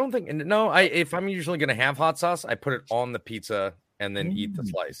 I don't think. No, if I'm usually gonna have hot sauce, I put it on the pizza and then eat the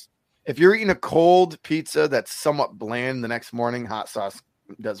slice. If you're eating a cold pizza that's somewhat bland the next morning, hot sauce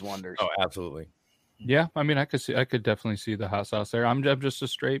does wonders. Oh, absolutely. Yeah, I mean, I could definitely see the hot sauce there. I'm just a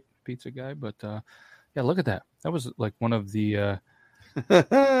straight pizza guy, but yeah, look at that. That was like one of the Go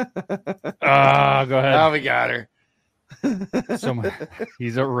ahead. Now we got her.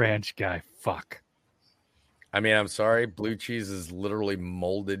 He's a ranch guy. Fuck. I mean, I'm sorry. Blue cheese is literally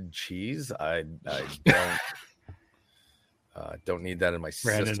molded cheese. I don't need that in my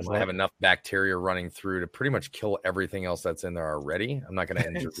system. I have enough bacteria running through to pretty much kill everything else that's in there already. I'm not going to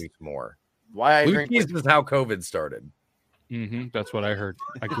introduce more. Why I Blue drink cheese is how COVID started. That's what I heard.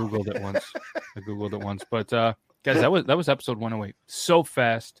 I googled it once. But guys, that was episode 108. So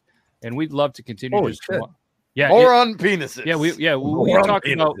fast, and we'd love to continue. Holy shit. Yeah, more on penises. Yeah, we talked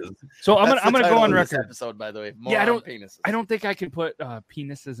about. So I'm gonna go on record. Episode, by the way. More I on penises. I don't think I can put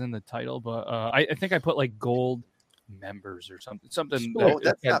penises in the title, but I think I put like gold members or something. That's not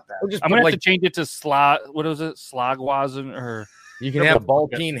bad. I'm gonna have to change it to what was it? Slogwazen or you can have ball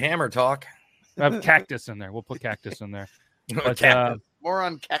peen hammer talk. I have cactus in there. We'll put cactus in there. But, more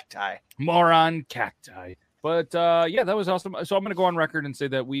on cacti. But yeah, that was awesome. So I'm going to go on record and say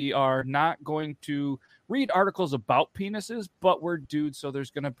that we are not going to read articles about penises, but we're dudes, so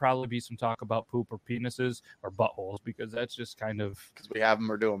there's going to probably be some talk about poop or penises or buttholes, because that's just kind of because we have them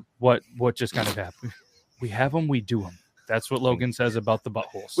or do them. What just kind of happened? We have them, we do them. That's what Logan says about the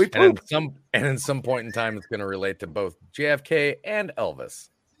buttholes. And in some point in time, it's going to relate to both JFK and Elvis.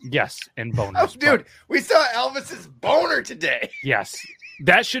 Yes, and boners. Oh, dude, we saw Elvis's boner today. Yes,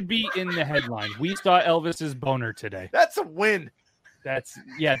 that should be in the headline. We saw Elvis's boner today. That's a win. That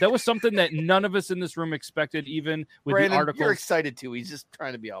was something that none of us in this room expected, even with Brandon, the article. You're excited too. He's just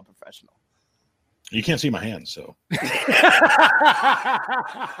trying to be all professional. You can't see my hands, so.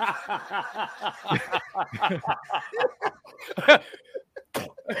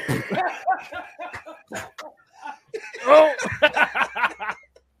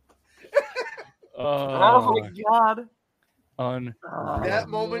 Oh my God. That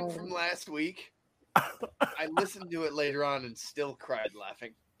moment from last week, I listened to it later on and still cried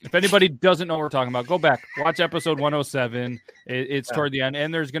laughing. If anybody doesn't know what we're talking about, go back, watch episode 107. It's toward the end,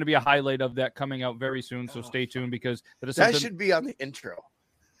 and there's going to be a highlight of that coming out very soon, so stay tuned, because that should be on the intro.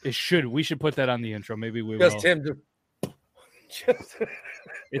 It should. We should put that on the intro. Maybe we will. Tim,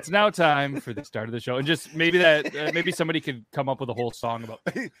 it's now time for the start of the show, and just maybe somebody could come up with a whole song about.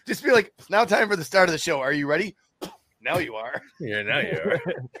 Just be like, now time for the start of the show. Are you ready? Now you are. Yeah, now you are.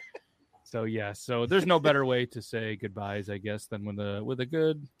 So there's no better way to say goodbyes, I guess, than with a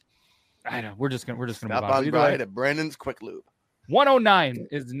good. I know we're just gonna move on. By to Brandon's Quick Lube. 109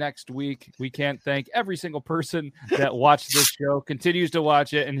 is next week. We can't thank every single person that watched this show, continues to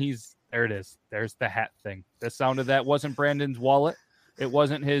watch it, and there it is. There's the hat thing. The sound of that wasn't Brandon's wallet. It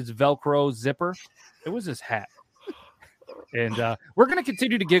wasn't his Velcro zipper. It was his hat. And we're going to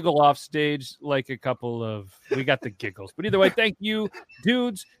continue to giggle off stage like we got the giggles. But either way, thank you,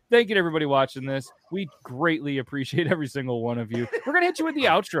 dudes. Thank you to everybody watching this. We greatly appreciate every single one of you. We're going to hit you with the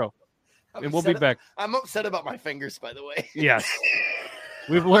outro, and we'll be back. I'm upset about my fingers, by the way. Yes.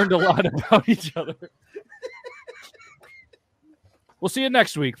 We've learned a lot about each other. We'll see you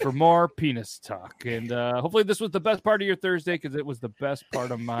next week for more penis talk. And hopefully this was the best part of your Thursday, because it was the best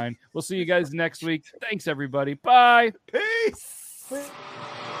part of mine. We'll see you guys next week. Thanks, everybody. Bye. Peace.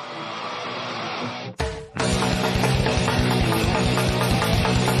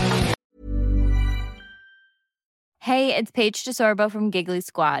 Hey, it's Paige DeSorbo from Giggly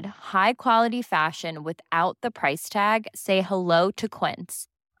Squad. High quality fashion without the price tag. Say hello to Quince.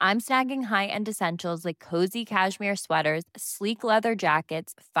 I'm snagging high-end essentials like cozy cashmere sweaters, sleek leather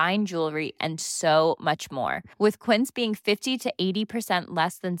jackets, fine jewelry, and so much more. With Quince being 50 to 80%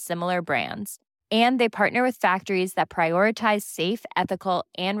 less than similar brands. And they partner with factories that prioritize safe, ethical,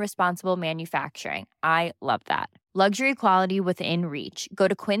 and responsible manufacturing. I love that. Luxury quality within reach. Go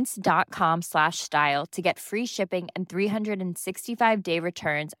to quince.com/style to get free shipping and 365-day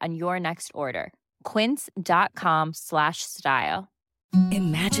returns on your next order. Quince.com/style.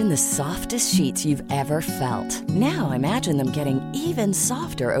 Imagine the softest sheets you've ever felt. Now imagine them getting even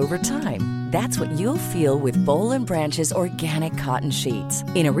softer over time. That's what you'll feel with Boll & Branch's organic cotton sheets.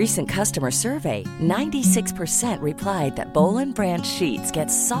 In a recent customer survey, 96% replied that Boll & Branch sheets get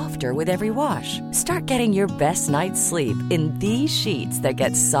softer with every wash. Start getting your best night's sleep in these sheets that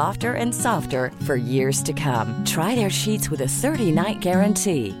get softer and softer for years to come. Try their sheets with a 30-night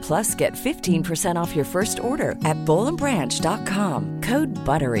guarantee. Plus, get 15% off your first order at bollandbranch.com. Code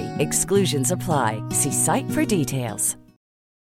BUTTERY. Exclusions apply. See site for details.